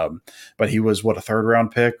 but he was a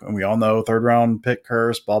 3rd-round pick, and we all know 3rd-round pick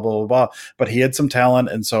curse, blah, blah, blah, blah. But he had some talent,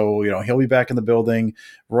 and so, he'll be back in the building.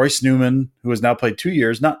 Royce Newman, who has now played 2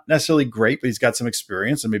 years, not necessarily great, but he's got some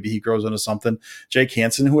experience, and maybe he grows into something. Jake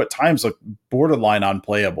Hansen, who at times looked borderline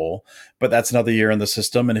unplayable, but that's another year in the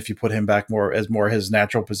system, and if you put him back more his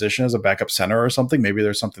natural position as a backup center or something, maybe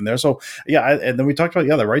there's something there. So, yeah, and then we talked about,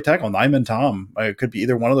 the right tackle, Nyman Tom. It could be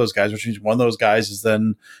either one of those guys, which means one of those guys is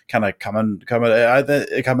then kind of coming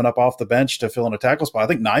up off the bench to fill in a tackle spot. I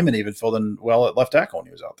think Nyman even filled in well at left tackle when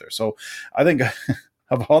he was out there. So I think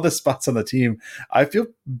of all the spots on the team, I feel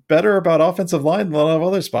better about offensive line than a lot of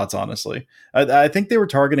other spots, honestly. I think they were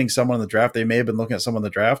targeting someone in the draft. They may have been looking at someone in the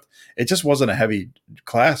draft. It just wasn't a heavy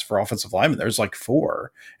class for offensive linemen. There's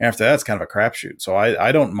 4. And after that, it's kind of a crapshoot. So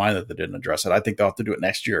I don't mind that they didn't address it. I think they'll have to do it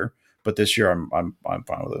next year. But this year, I'm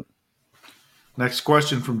fine with it. Next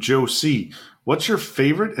question from Joe C. What's your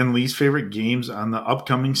favorite and least favorite games on the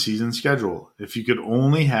upcoming season schedule? If you could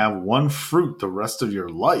only have one fruit the rest of your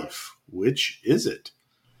life, which is it?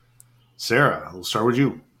 Sarah, we'll start with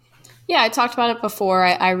you. Yeah, I talked about it before.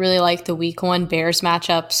 I really like the week 1 Bears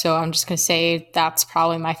matchup, so I'm just going to say that's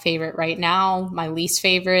probably my favorite right now. My least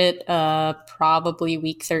favorite, probably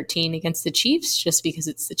week 13 against the Chiefs, just because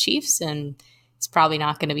it's the Chiefs and it's probably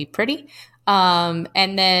not going to be pretty. And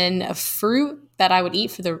then a fruit that I would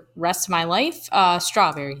eat for the rest of my life,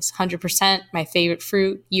 strawberries, 100%. My favorite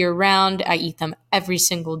fruit year round. I eat them every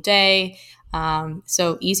single day.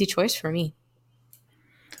 So easy choice for me.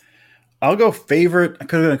 I'll go favorite. I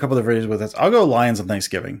could have done a couple of videos with this. I'll go Lions on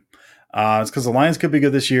Thanksgiving. It's because the Lions could be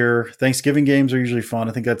good this year. Thanksgiving games are usually fun.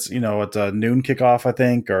 I think that's, at noon kickoff, I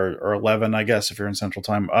think, or 11, I guess, if you're in Central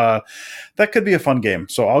Time. That could be a fun game.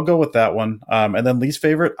 So I'll go with that one. And then least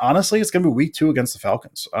favorite, honestly, it's going to be week 2 against the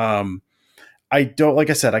Falcons. Like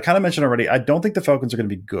I said, I kind of mentioned already, I don't think the Falcons are going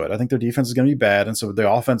to be good. I think their defense is going to be bad. And so the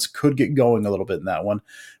offense could get going a little bit in that one.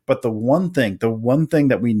 But the one thing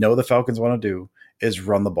that we know the Falcons want to do is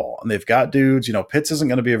run the ball. And they've got dudes, Pitts isn't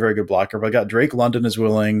going to be a very good blocker, but I got Drake London is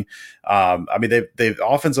willing. They've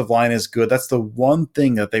offensive line is good. That's the one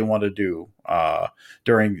thing that they want to do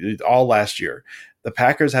during all last year. The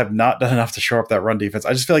Packers have not done enough to shore up that run defense.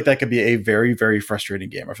 I just feel like that could be a very, very frustrating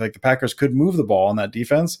game. I feel like the Packers could move the ball on that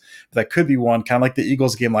defense, but that could be one kind of like the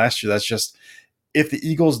Eagles game last year. That's just, if the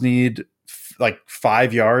Eagles need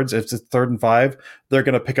 5 yards, if it's 3rd and 5, they're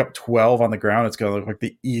going to pick up 12 on the ground. It's going to look like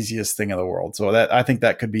the easiest thing in the world. So I think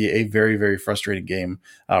that could be a very, very frustrating game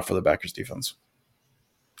for the Packers defense.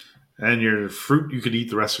 And your fruit you could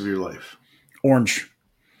eat the rest of your life? Orange.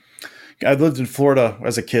 I lived in Florida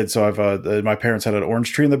as a kid, so my parents had an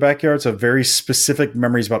orange tree in the backyard. So very specific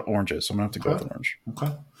memories about oranges. So I'm going to have to go with orange.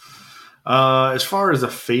 Okay. As far as a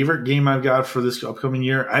favorite game I've got for this upcoming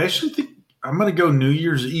year, I actually think I'm going to go New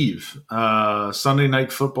Year's Eve, Sunday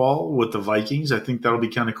Night Football with the Vikings. I think that'll be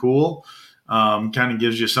kind of cool. Kind of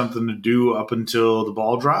gives you something to do up until the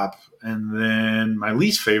ball drop. And then my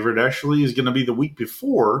least favorite actually is going to be the week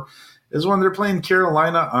before, is when they're playing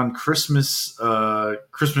Carolina on Christmas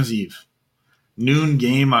Eve. Noon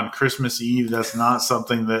game on Christmas Eve. That's not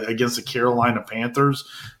something that against the Carolina Panthers.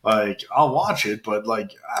 I'll watch it, but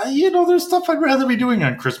there's stuff I'd rather be doing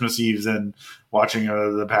on Christmas Eve than watching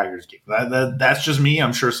the Packers game. That's just me.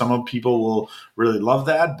 I'm sure some people will really love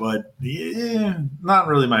that, but not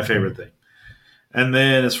really my favorite thing. And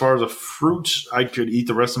then as far as a fruit I could eat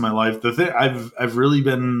the rest of my life, the thing I've really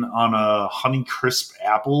been on a Honeycrisp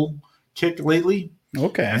apple kick lately.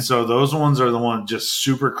 Okay. And so those ones are the ones just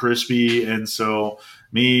super crispy. And so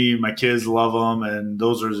my kids love them. And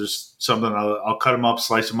those are just something I'll cut them up,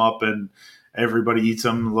 slice them up, and everybody eats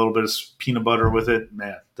them. A little bit of peanut butter with it.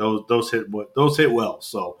 Man, those hit well.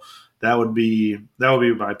 So that would be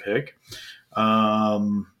my pick.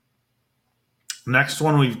 Next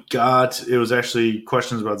one we've got, it was actually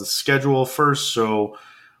questions about the schedule first. So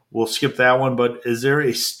we'll skip that one. But is there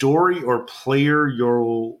a story or player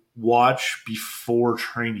you'll watch before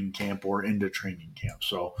training camp or into training camp?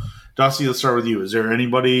 So, Dusty, let's start with you. Is there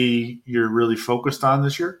anybody you're really focused on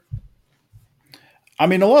this year? I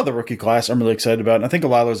mean, a lot of the rookie class I'm really excited about, and I think a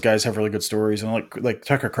lot of those guys have really good stories. And like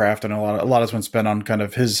Tucker Kraft, and a lot has been spent on kind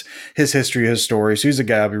of his history, his story. So he's a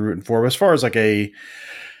guy I'll be rooting for. But as far as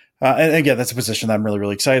and again, that's a position that I'm really,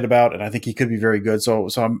 really excited about, and I think he could be very good. So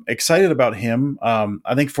I'm excited about him.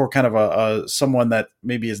 I think for kind of someone that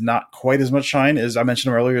maybe is not quite as much shine as I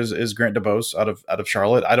mentioned earlier is Grant DeBose out of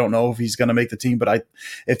Charlotte. I don't know if he's going to make the team, but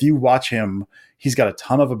if you watch him, he's got a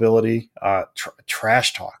ton of ability.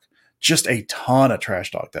 Trash talk, just a ton of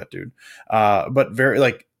trash talk. That dude, but very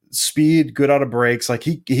speed, good out of breaks. Like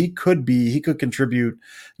he could contribute,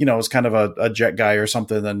 as kind of a jet guy or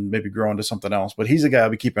something, then maybe grow into something else. But he's a guy I'll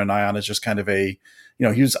be keeping an eye on as just kind of a,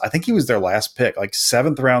 I think he was their last pick, like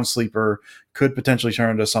 7th round sleeper, could potentially turn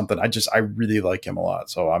into something. I really like him a lot.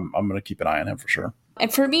 So I'm going to keep an eye on him for sure.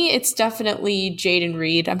 And for me, it's definitely Jaden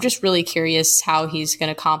Reed. I'm just really curious how he's going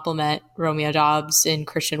to complement Romeo Doubs and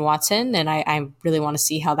Christian Watson. And I really want to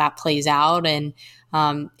see how that plays out. And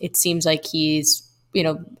it seems like he's,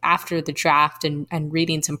 after the draft and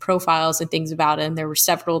reading some profiles and things about him, there were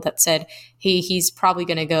several that said, hey, he's probably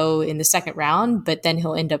going to go in the 2nd round, but then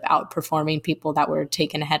he'll end up outperforming people that were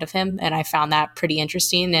taken ahead of him. And I found that pretty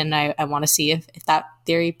interesting. And I want to see if that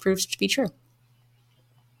theory proves to be true.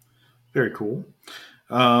 Very cool.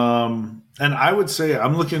 And I would say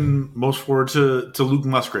I'm looking most forward to Luke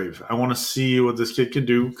Musgrave. I want to see what this kid can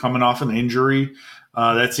do coming off an injury.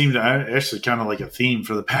 That seemed actually kind of like a theme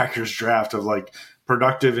for the Packers draft of like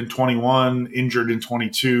productive in 21, injured in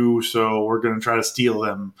 22. So we're going to try to steal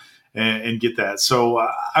them and get that. So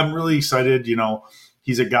I'm really excited.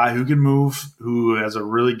 He's a guy who can move, who has a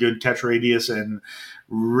really good catch radius and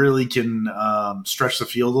really can stretch the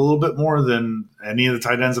field a little bit more than any of the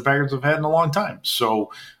tight ends the Packers have had in a long time.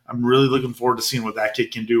 So I'm really looking forward to seeing what that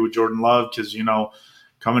kid can do with Jordan Love because,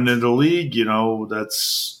 coming into the league,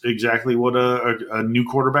 that's exactly what a new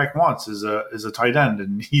quarterback wants is a tight end.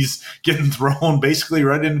 And he's getting thrown basically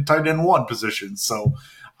right into tight end 1 position. So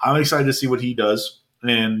I'm excited to see what he does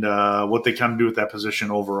and what they kind of do with that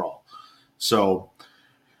position overall. So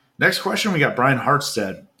next question, we got Brian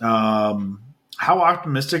Hartstead. How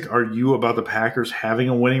optimistic are you about the Packers having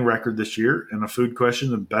a winning record this year? And a food question,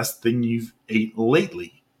 the best thing you've ate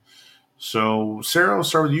lately. So, Sarah, I'll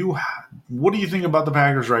start with you. What do you think about the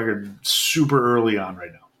Packers record super early on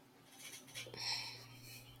right now?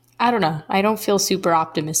 I don't know. I don't feel super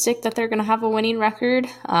optimistic that they're going to have a winning record.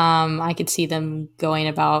 I could see them going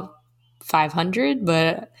about 500,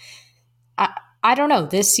 but I don't know.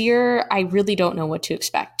 This year, I really don't know what to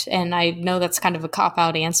expect. And I know that's kind of a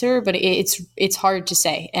cop-out answer, but it's hard to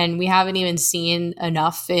say. And we haven't even seen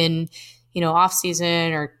enough in,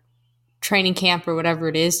 off-season or training camp or whatever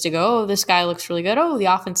it is to go, oh, this guy looks really good. Oh, the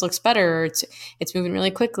offense looks better. Or it's moving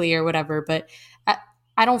really quickly or whatever. But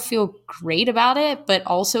I don't feel great about it. But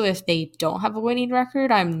also, if they don't have a winning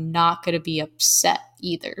record, I'm not going to be upset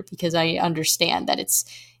either because I understand that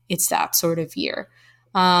it's that sort of year.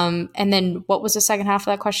 And then what was the second half of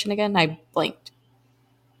that question again? I blanked.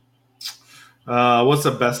 What's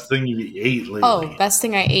the best thing you ate lately? Oh, best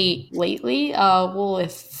thing I ate lately? Well,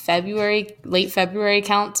 if late February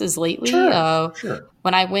counts as lately. Sure.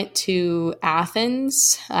 When I went to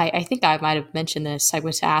Athens, I think I might have mentioned this. I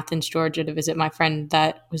went to Athens, Georgia to visit my friend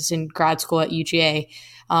that was in grad school at UGA.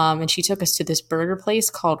 And she took us to this burger place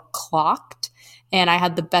called Clocked. And I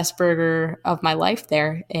had the best burger of my life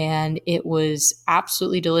there. And it was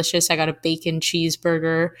absolutely delicious. I got a bacon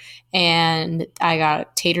cheeseburger and I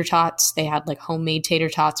got tater tots. They had like homemade tater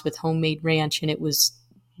tots with homemade ranch and it was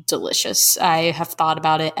delicious. I have thought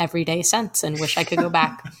about it every day since and wish I could go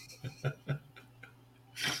back.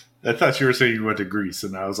 I thought you were saying you went to Greece,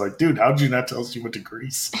 and I was like, dude, how did you not tell us you went to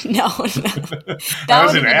Greece? No. I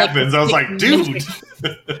was in Athens. I was like, dude.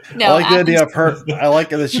 No, I like the idea of her. I like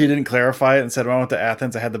that she didn't clarify it and said, when I went to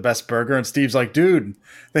Athens, I had the best burger. And Steve's like, dude,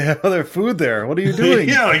 they have other food there. What are you doing?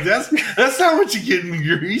 Yeah, like that's not what you get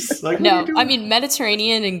in Greece. Like, no, I mean,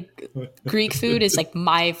 Mediterranean and Greek food is like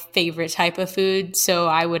my favorite type of food. So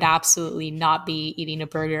I would absolutely not be eating a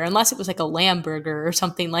burger unless it was like a lamb burger or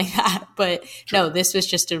something like that. But no, this was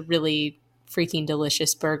just a really freaking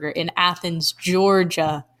delicious burger in Athens,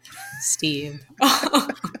 Georgia, Steve.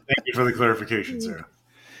 Thank you for the clarification, Sarah.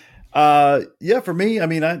 Yeah, for me, I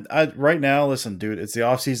mean, I right now, listen, dude, it's the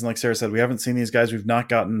off season. Like Sarah said, we haven't seen these guys. We've not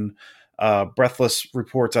gotten breathless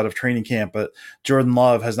reports out of training camp, but Jordan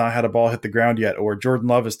Love has not had a ball hit the ground yet, or Jordan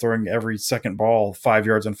Love is throwing every second ball 5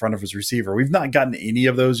 yards in front of his receiver. We've not gotten any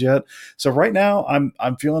of those yet. So right now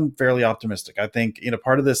I'm feeling fairly optimistic. I think,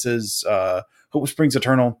 part of this is, hope springs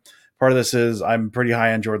eternal. Part of this is I'm pretty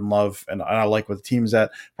high on Jordan Love and I like what the team's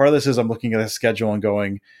at. Part of this is I'm looking at the schedule and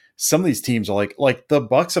going, some of these teams are like the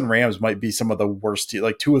Bucks and Rams might be some of the worst,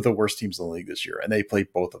 like two of the worst teams in the league this year. And they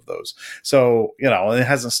played both of those. So, it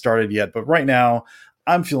hasn't started yet, but right now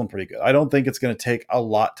I'm feeling pretty good. I don't think it's going to take a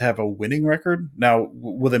lot to have a winning record. Now,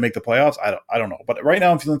 will they make the playoffs? I don't know. But right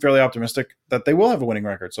now I'm feeling fairly optimistic that they will have a winning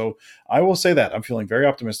record. So I will say that I'm feeling very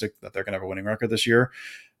optimistic that they're going to have a winning record this year.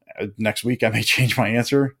 Next week I may change my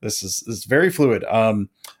answer. This is very fluid. And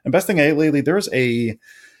best thing I ate lately, there was so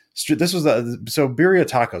birria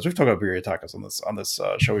tacos. We've talked about birria tacos on this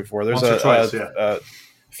show before. There's once or twice, yeah.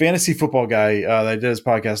 fantasy football guy that did his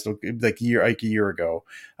podcast like a year ago,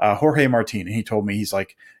 Jorge Martin, and he told me, he's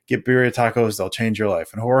like, get birria tacos, they'll change your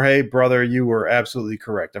life. And Jorge, brother, you were absolutely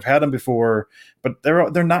correct. I've had them before, but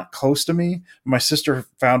they're not close to me. My sister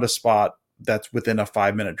found a spot that's within a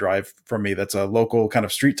 5-minute drive from me. That's a local kind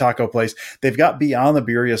of street taco place. They've got beyond the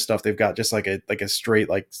birria stuff. They've got just like a straight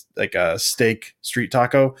like a steak street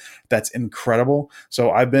taco that's incredible. So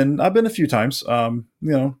I've been a few times. I've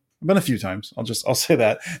been a few times. I'll say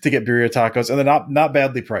that, to get birria tacos, and they're not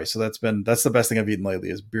badly priced. So that's the best thing I've eaten lately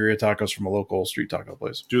is birria tacos from a local street taco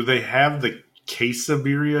place. Do they have the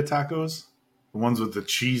quesabirria tacos? The ones with the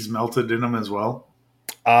cheese melted in them as well?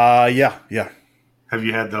 Yeah. Have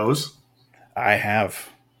you had those? I have.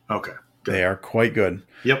 Okay. Good. They are quite good.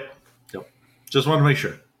 Yep. Just want to make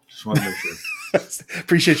sure.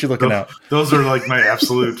 Appreciate you looking out. Those are like my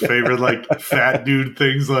absolute favorite, like fat dude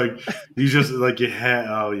things. Like you just like you had.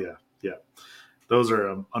 Oh yeah. Those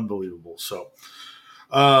are unbelievable. So,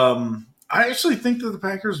 I actually think that the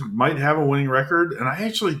Packers might have a winning record, and I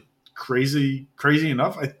actually crazy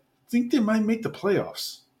enough, I think they might make the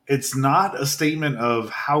playoffs. It's not a statement of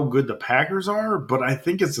how good the Packers are, but I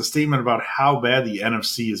think it's a statement about how bad the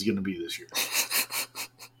NFC is going to be this year.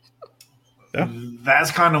 Yeah.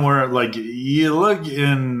 That's kind of where, like, you look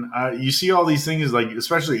and you see all these things, like,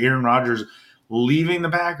 especially Aaron Rodgers leaving the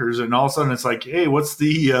Packers, and all of a sudden it's like, hey, what's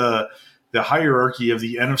the hierarchy of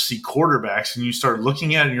the NFC quarterbacks? And you start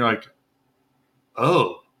looking at it and you're like,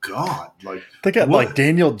 oh, God. Like, they got like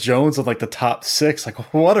Daniel Jones in like the top 6.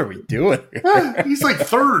 Like, what are we doing here? He's like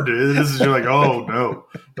third. You're like, oh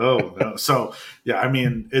no. So yeah, I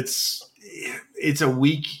mean, it's a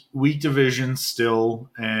weak division still,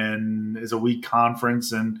 and it's a weak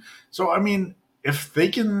conference, and so I mean, if they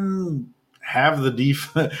can have the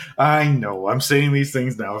defense, I know I'm saying these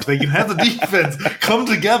things now. If they can have the defense come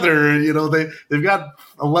together, they've got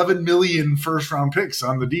 11 million first round picks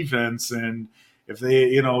on the defense, and if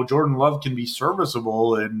they, Jordan Love can be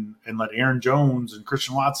serviceable and let Aaron Jones and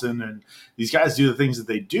Christian Watson and these guys do the things that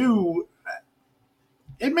they do,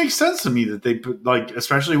 it makes sense to me that they put, like,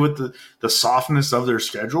 especially with the softness of their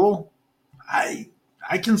schedule, I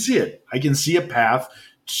can see it. I can see a path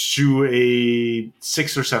to a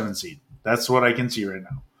 6 or 7 seed. That's what I can see right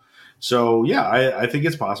now. So yeah, I think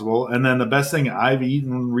it's possible. And then the best thing I've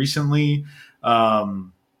eaten recently,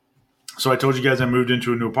 so I told you guys I moved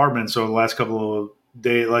into a new apartment. So the last couple of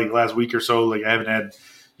days, like last week or so, like I haven't had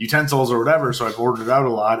utensils or whatever. So I've ordered out a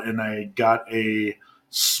lot, and I got a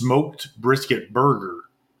smoked brisket burger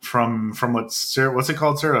from what's it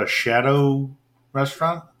called, Sarah? A Shadow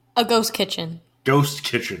restaurant? A ghost kitchen. Ghost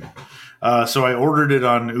kitchen. So I ordered it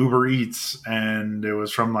on Uber Eats, and it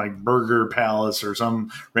was from like Burger Palace or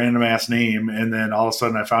some random ass name. And then all of a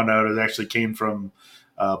sudden I found out it actually came from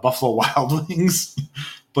Buffalo Wild Wings.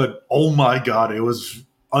 But oh my God, it was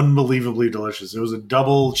unbelievably delicious. It was a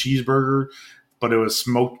double cheeseburger, but it was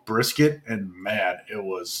smoked brisket, and man,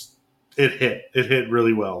 it hit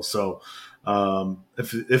really well. So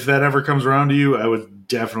if that ever comes around to you, I would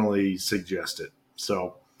definitely suggest it.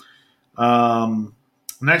 So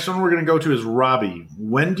next one we're going to go to is Robbie.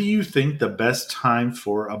 When do you think the best time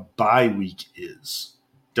for a bye week is?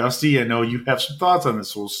 Dusty, I know you have some thoughts on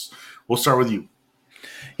this. We'll start with you.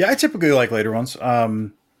 Yeah, I typically like later ones.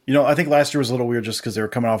 I think last year was a little weird just because they were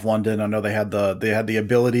coming off London. I know they had the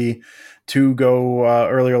ability to go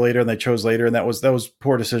earlier or later, and they chose later, and that was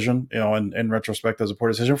poor decision. In retrospect, that was a poor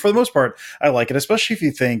decision. For the most part, I like it, especially if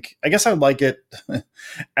you think. I guess I like it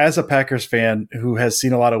as a Packers fan who has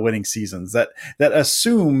seen a lot of winning seasons. That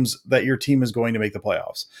assumes that your team is going to make the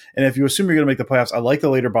playoffs, and if you assume you're going to make the playoffs, I like the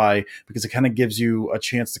later bye because it kind of gives you a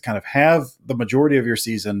chance to kind of have the majority of your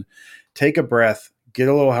season, take a breath, get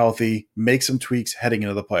a little healthy, make some tweaks heading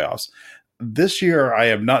into the playoffs. This year, I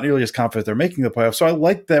am not nearly as confident they're making the playoffs. So I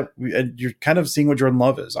like that. And you're kind of seeing what Jordan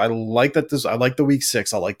Love is. I like that. I like the week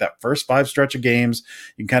 6. I like that first 5 stretch of games.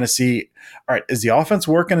 You can kind of see, all right, is the offense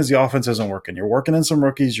working? Is the offense isn't working? You're working in some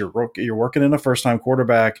rookies. You're working in a first time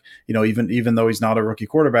quarterback. Even though he's not a rookie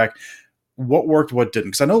quarterback. What worked, what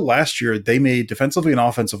didn't? Because I know last year they made defensively and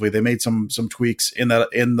offensively, they made some tweaks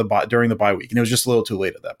during the bye week, and it was just a little too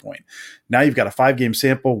late at that point. Now you've got a 5-game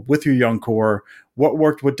sample with your young core. What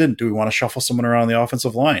worked, what didn't? Do we want to shuffle someone around the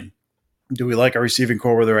offensive line? Do we like our receiving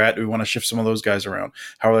core where they're at? Do we want to shift some of those guys around?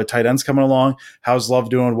 How are the tight ends coming along? How's Love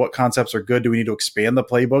doing? What concepts are good? Do we need to expand the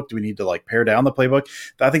playbook? Do we need to pare down the playbook?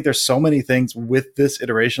 I think there's so many things with this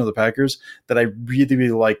iteration of the Packers that I really,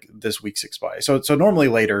 really like this week 6 bye. So normally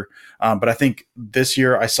later, but I think this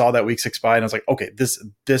year I saw that week 6 bye and I was like, okay,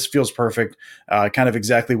 this feels perfect. Kind of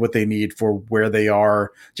exactly what they need for where they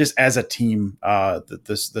are just as a team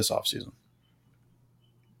this offseason.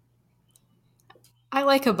 I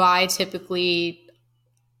like a bye typically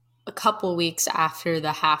a couple weeks after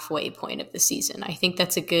the halfway point of the season. I think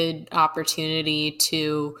that's a good opportunity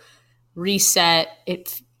to reset.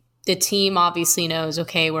 The team obviously knows,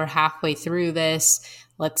 okay, we're halfway through this.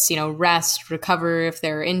 Let's, rest, recover if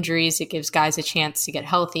there are injuries. It gives guys a chance to get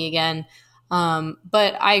healthy again.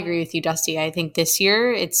 But I agree with you, Dusty. I think this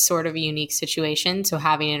year it's sort of a unique situation. So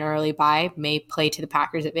having an early bye may play to the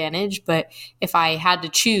Packers' advantage. But if I had to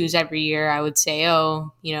choose every year, I would say,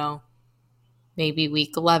 maybe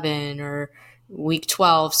week 11 or week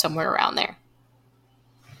 12, somewhere around there.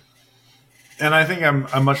 And I think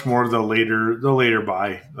I'm much more the later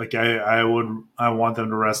bye. Like I want them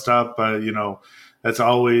to rest up, but that's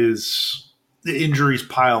always, the injuries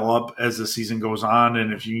pile up as the season goes on,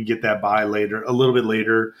 and if you can get that bye later, a little bit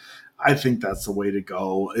later, I think that's the way to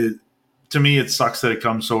go. To me, it sucks that it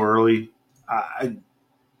comes so early. I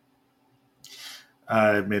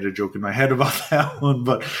made a joke in my head about that one,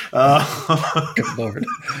 but good Lord,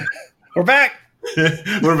 we're back.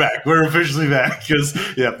 We're back. We're officially back because,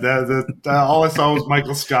 all I saw was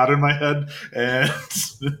Michael Scott in my head. And,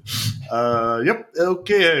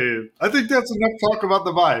 okay. I think that's enough talk about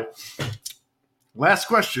the bye. Last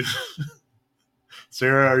question.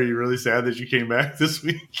 Sarah, are you really sad that you came back this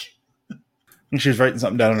week? She's writing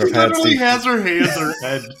something down on her pad. She literally has her hands on her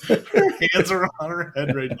head. Her hands are on her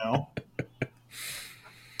head right now.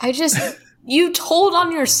 You told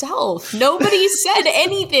on yourself. Nobody said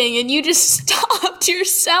anything, and you just stopped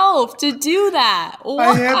yourself to do that.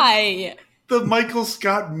 Why? The Michael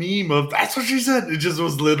Scott meme of "that's what she said." It just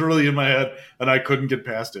was literally in my head, and I couldn't get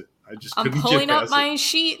past it. I'm pulling up my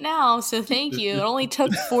sheet now, so thank you. It only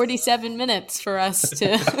took 47 minutes for us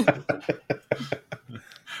to.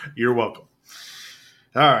 You're welcome.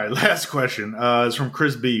 All right, last question is from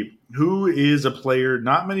Chris B. Who is a player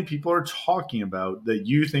not many people are talking about that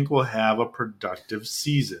you think will have a productive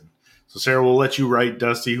season? So, Sarah, we'll let you write.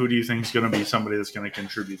 Dusty, who do you think is going to be somebody that's going to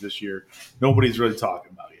contribute this year? Nobody's really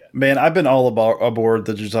talking about yet. Man, I've been all aboard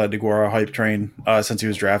the Josiah DeGuara hype train since he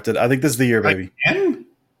was drafted. I think this is the year, baby. Again?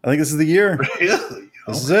 I think this is the year. Really?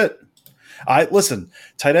 This is it. Listen,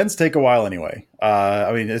 tight ends take a while anyway.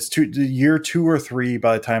 It's year 2 or 3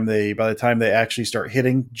 by the time they actually start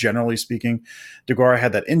hitting. Generally speaking, DeGuara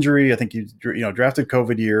had that injury. I think he drafted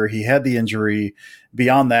COVID year. He had the injury.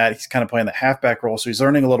 Beyond that, he's kind of playing the halfback role, so he's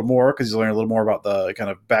learning a little more because he's learning a little more about the kind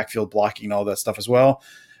of backfield blocking and all that stuff as well.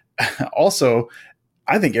 Also,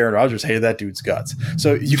 I think Aaron Rodgers hated that dude's guts.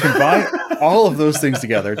 So you combine all of those things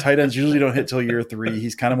together. Tight ends usually don't hit till year 3.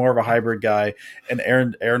 He's kind of more of a hybrid guy, and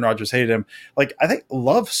Aaron Rodgers hated him. Like, I think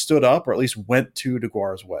Love stood up, or at least went to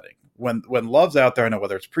DeGuara's wedding. When Love's out there, I know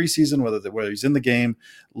whether it's preseason, whether he's in the game,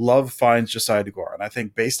 Love finds Josiah DeGuara. And I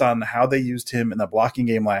think based on how they used him in the blocking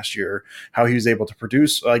game last year, how he was able to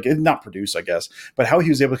produce, not produce, I guess, but how he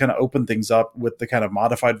was able to kind of open things up with the kind of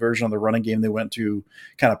modified version of the running game they went to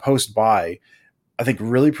kind of post-bye, I think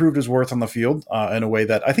really proved his worth on the field in a way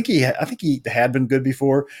that I think he had been good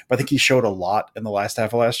before, but I think he showed a lot in the last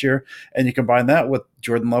half of last year. And you combine that with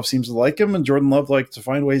Jordan Love seems to like him, and Jordan Love likes to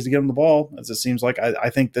find ways to get him the ball, as it seems like.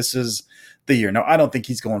 I think this is the year. Now, I don't think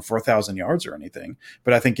he's going for 1,000 yards or anything,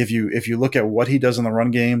 but I think if you look at what he does in the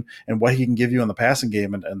run game and what he can give you in the passing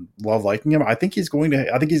game, and Love liking him, I think he's going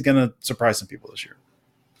to surprise some people this year.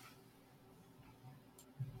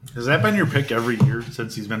 Has that been your pick every year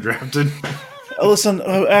since he's been drafted? Listen,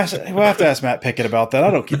 we'll have to ask Matt Pickett about that. I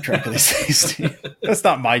don't keep track of these things. That's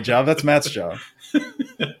not my job. That's Matt's job.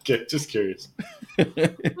 Okay, just curious.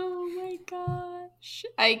 Oh my gosh.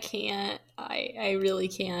 I can't. I really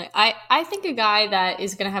can't. I think a guy that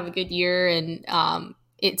is going to have a good year, and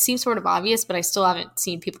it seems sort of obvious, but I still haven't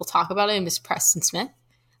seen people talk about him, is Preston Smith.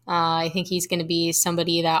 I think he's going to be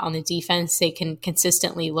somebody that on the defense they can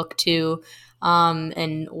consistently look to.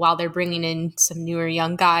 And while they're bringing in some newer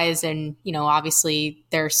young guys, and, obviously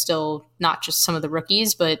they're still not just some of the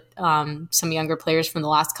rookies, but some younger players from the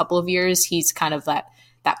last couple of years, he's kind of that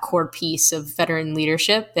core piece of veteran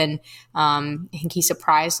leadership. And I think he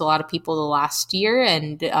surprised a lot of people the last year,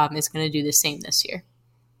 and is going to do the same this year.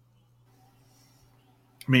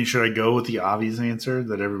 I mean, should I go with the obvious answer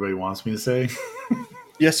that everybody wants me to say?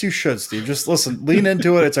 Yes, you should, Steve. Just listen, lean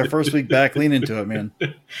into it. It's our first week back. Lean into it, man.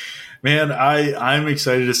 Man, I'm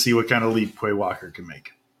excited to see what kind of leap Quay Walker can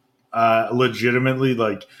make. Legitimately,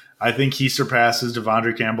 I think he surpasses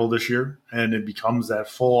Devondre Campbell this year, and it becomes that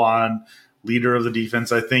full-on leader of the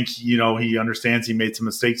defense. I think, he understands he made some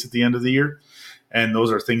mistakes at the end of the year, and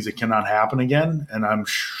those are things that cannot happen again. And I'm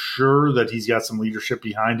sure that he's got some leadership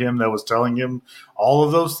behind him that was telling him all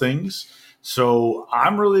of those things. So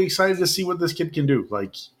I'm really excited to see what this kid can do.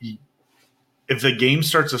 if the game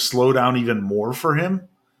starts to slow down even more for him,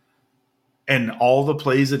 and all the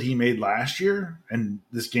plays that he made last year, and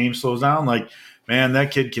this game slows down, like, man,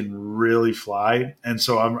 that kid can really fly. And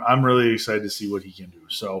so I'm really excited to see what he can do.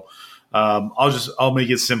 So I'll make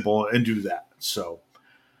it simple and do that. So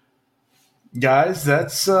guys,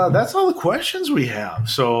 that's all the questions we have.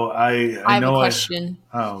 So I have know a question.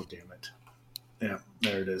 Oh, damn it. Yeah,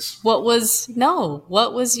 there it is. What was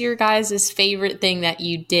your guys' favorite thing that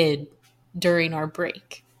you did during our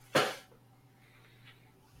break?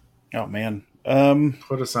 Oh man.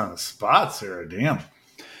 Put us on the spot, Sarah. Damn.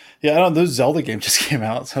 Yeah, I don't know. Those Zelda game just came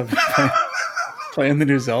out, so I've been playing the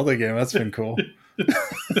new Zelda game. That's been cool.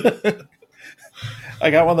 I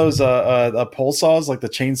got one of those pole saws, like the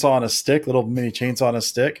chainsaw on a stick, little mini chainsaw on a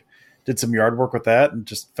stick. Did some yard work with that and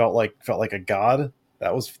just felt like a god.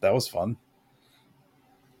 That was fun.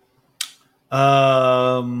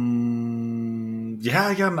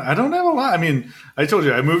 Yeah, again, I don't have a lot. I mean, I told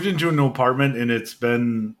you I moved into a new apartment and it's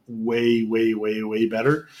been way, way, way, way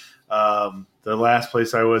better. The last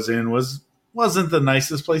place I was in wasn't the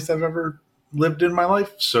nicest place I've ever lived in my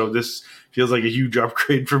life. So this feels like a huge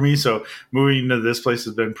upgrade for me. So moving to this place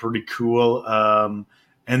has been pretty cool.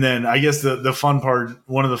 And then I guess the fun part,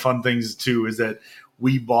 one of the fun things too, is that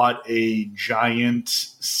we bought a giant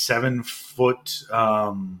 7-foot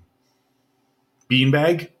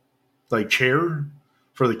beanbag, like chair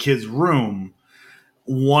for the kids' room.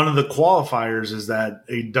 One of the qualifiers is that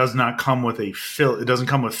it does not come with it doesn't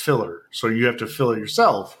come with filler. So you have to fill it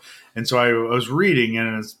yourself. And so I was reading,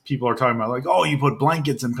 and as people are talking about, like, oh, you put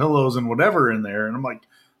blankets and pillows and whatever in there. And I'm like,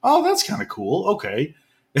 oh, that's kind of cool. Okay.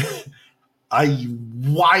 I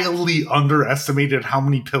wildly underestimated how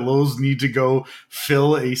many pillows need to go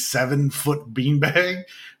fill a 7-foot beanbag.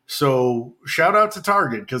 So shout out to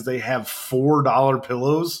Target because they have $4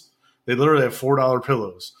 pillows. They literally have $4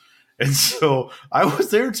 pillows. And so I was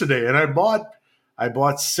there today and I bought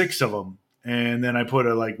 6 of them. And then I put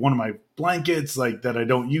one of my blankets like that I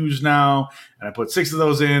don't use now. And I put 6 of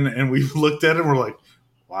those in, and we looked at it and we're like,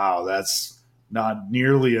 wow, that's not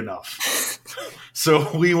nearly enough.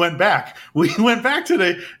 So we went back. We went back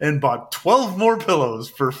today and bought 12 more pillows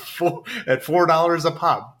at $4 a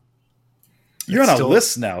pop. You're on a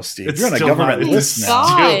list now, Steve. You're on a government list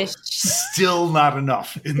now. Still not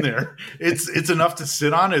enough in there. It's enough to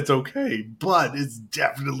sit on. It's okay, but it's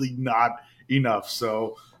definitely not enough.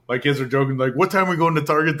 So my kids are joking, like, what time are we going to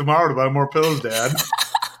Target tomorrow to buy more pillows, Dad?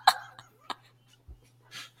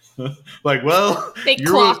 Like, well, they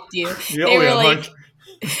clocked you. They were like,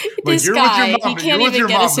 this guy, he can't even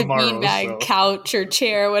get us a beanbag couch or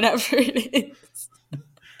chair or whatever it is.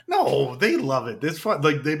 No, they love it. It's fun.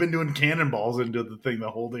 Like, they've been doing cannonballs into the thing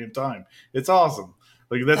the whole damn time. It's awesome.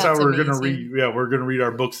 Like, that's how we're gonna read. Yeah, we're gonna read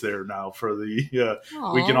our books there now for the.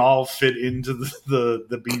 We can all fit into the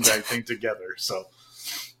beanbag thing together. So,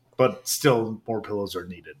 but still, more pillows are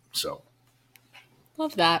needed. So,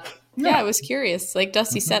 love that. Yeah, I was curious. Like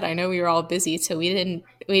Dusty said, I know we were all busy, so we didn't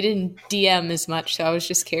DM as much. So I was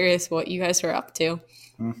just curious what you guys were up to.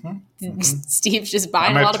 Steve's just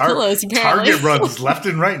buying a lot of pillows. Apparently, Target runs left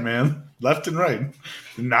and right, man. Left and right.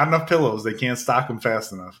 Not enough pillows. They can't stock them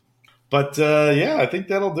fast enough. But yeah, I think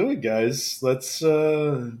that'll do it, guys. Let's.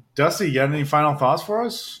 Dusty, you got any final thoughts for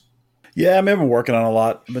us? Yeah, I've been working on a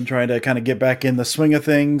lot. I've been trying to kind of get back in the swing of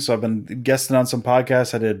things. So I've been guesting on some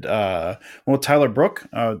podcasts. I did one with Tyler Brook.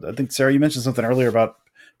 I think, Sarah, you mentioned something earlier about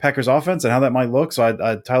Packers offense and how that might look. So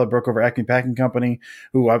I Tyler Brook over Acme Packing Company,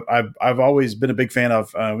 who I've always been a big fan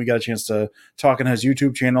of. We got a chance to talk on his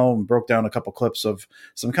YouTube channel and broke down a couple clips of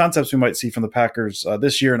some concepts we might see from the Packers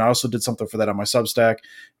this year. And I also did something for that on my Substack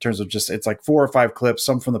in terms of just, it's like 4 or 5 clips,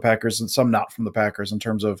 some from the Packers and some not from the Packers, in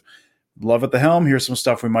terms of love at the helm. Here's some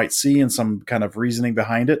stuff we might see and some kind of reasoning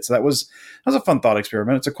behind it. So that was a fun thought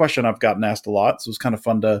experiment. It's a question I've gotten asked a lot. So it was kind of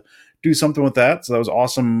fun to do something with that. So that was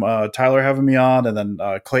awesome. Tyler having me on, and then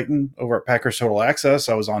Clayton over at Packers Total Access.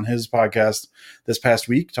 I was on his podcast this past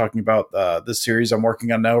week talking about this series I'm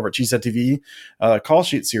working on now over at Cheesehead TV, Call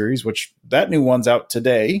Sheet series, which that new one's out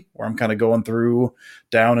today, where I'm kind of going through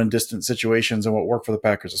down and distant situations and what worked for the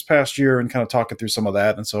Packers this past year and kind of talking through some of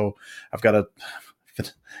that. And so I've got to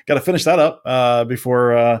finish that up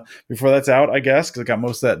before that's out, I guess, because I got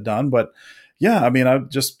most of that done. But yeah, I mean, I've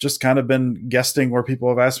just kind of been guesting where people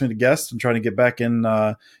have asked me to guest and trying to get back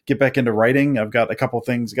into writing. I've got a couple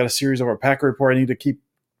things. I got a series over at Packer Report I need to keep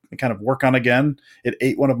and kind of work on again. It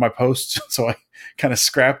ate one of my posts, so I kind of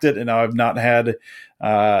scrapped it, and now I've not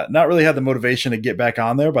really had the motivation to get back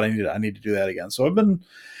on there, but I need to do that again. So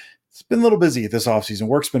it's been a little busy this offseason.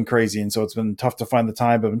 Work's been crazy, and so it's been tough to find the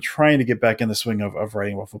time, but I've been trying to get back in the swing of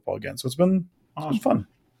writing about football again. So it's been fun.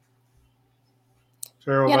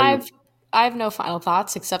 Sarah, what Yeah, about you? I have no final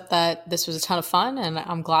thoughts except that this was a ton of fun, and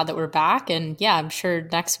I'm glad that we're back. And yeah, I'm sure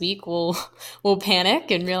next week we'll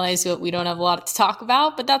panic and realize that we don't have a lot to talk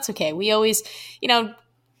about, but that's okay. We always,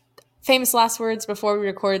 famous last words before we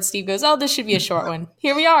record, Steve goes, "Oh, this should be a short one."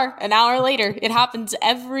 Here we are, an hour later. It happens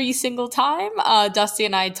every single time. Dusty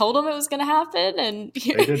and I told him it was going to happen, and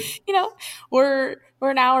we're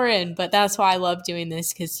an hour in. But that's why I love doing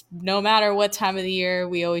this, because no matter what time of the year,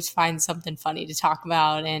 we always find something funny to talk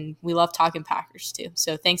about, and we love talking Packers too.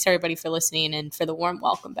 So thanks everybody for listening and for the warm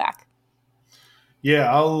welcome back.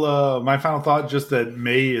 Yeah, I'll. My final thought, just that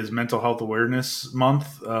May is Mental Health Awareness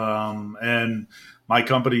Month, and my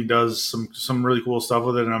company does some really cool stuff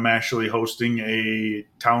with it. And I'm actually hosting a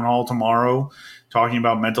town hall tomorrow, talking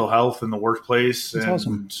about mental health in the workplace. That's and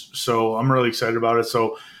awesome. So I'm really excited about it.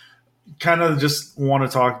 So, kind of just want to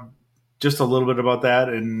talk just a little bit about that.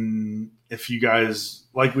 And if you guys,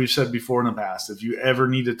 like we've said before in the past, if you ever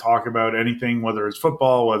need to talk about anything, whether it's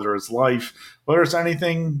football, whether it's life, whether it's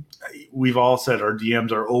anything, we've all said our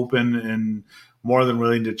DMs are open and more than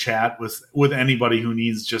willing to chat with anybody who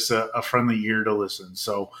needs just a friendly ear to listen.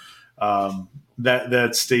 So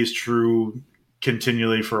that stays true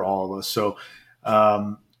continually for all of us. So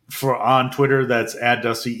for on Twitter, that's at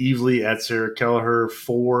Dusty Evely, at Sarah Kelleher,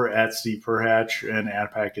 at Steve Perhatch, and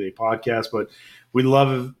at Packet A Podcast. But we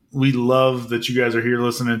love that you guys are here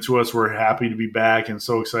listening to us. We're happy to be back and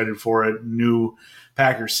so excited for it. New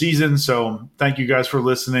Packers season. So thank you guys for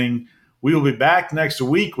listening. We will be back next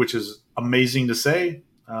week, which is amazing to say.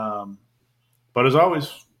 But as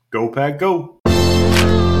always, go Pack, go.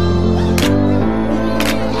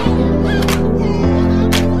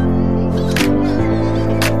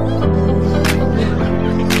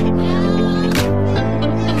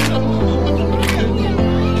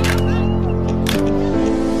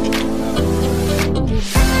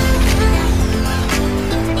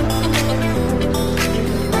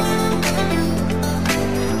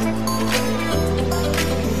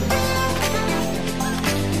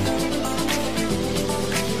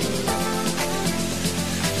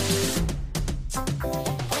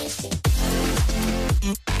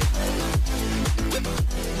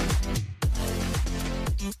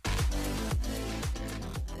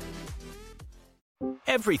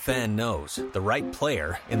 Every fan knows the right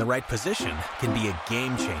player in the right position can be a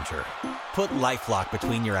game changer. Put LifeLock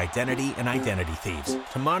between your identity and identity thieves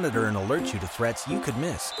to monitor and alert you to threats you could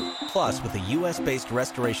miss. Plus, with a U.S.-based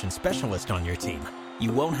restoration specialist on your team,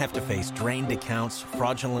 you won't have to face drained accounts,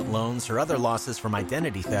 fraudulent loans, or other losses from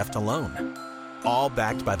identity theft alone. All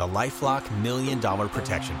backed by the LifeLock $1 Million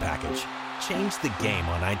Protection Package. Change the game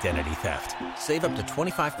on identity theft. Save up to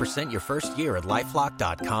 25% your first year at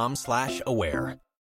LifeLock.com/aware.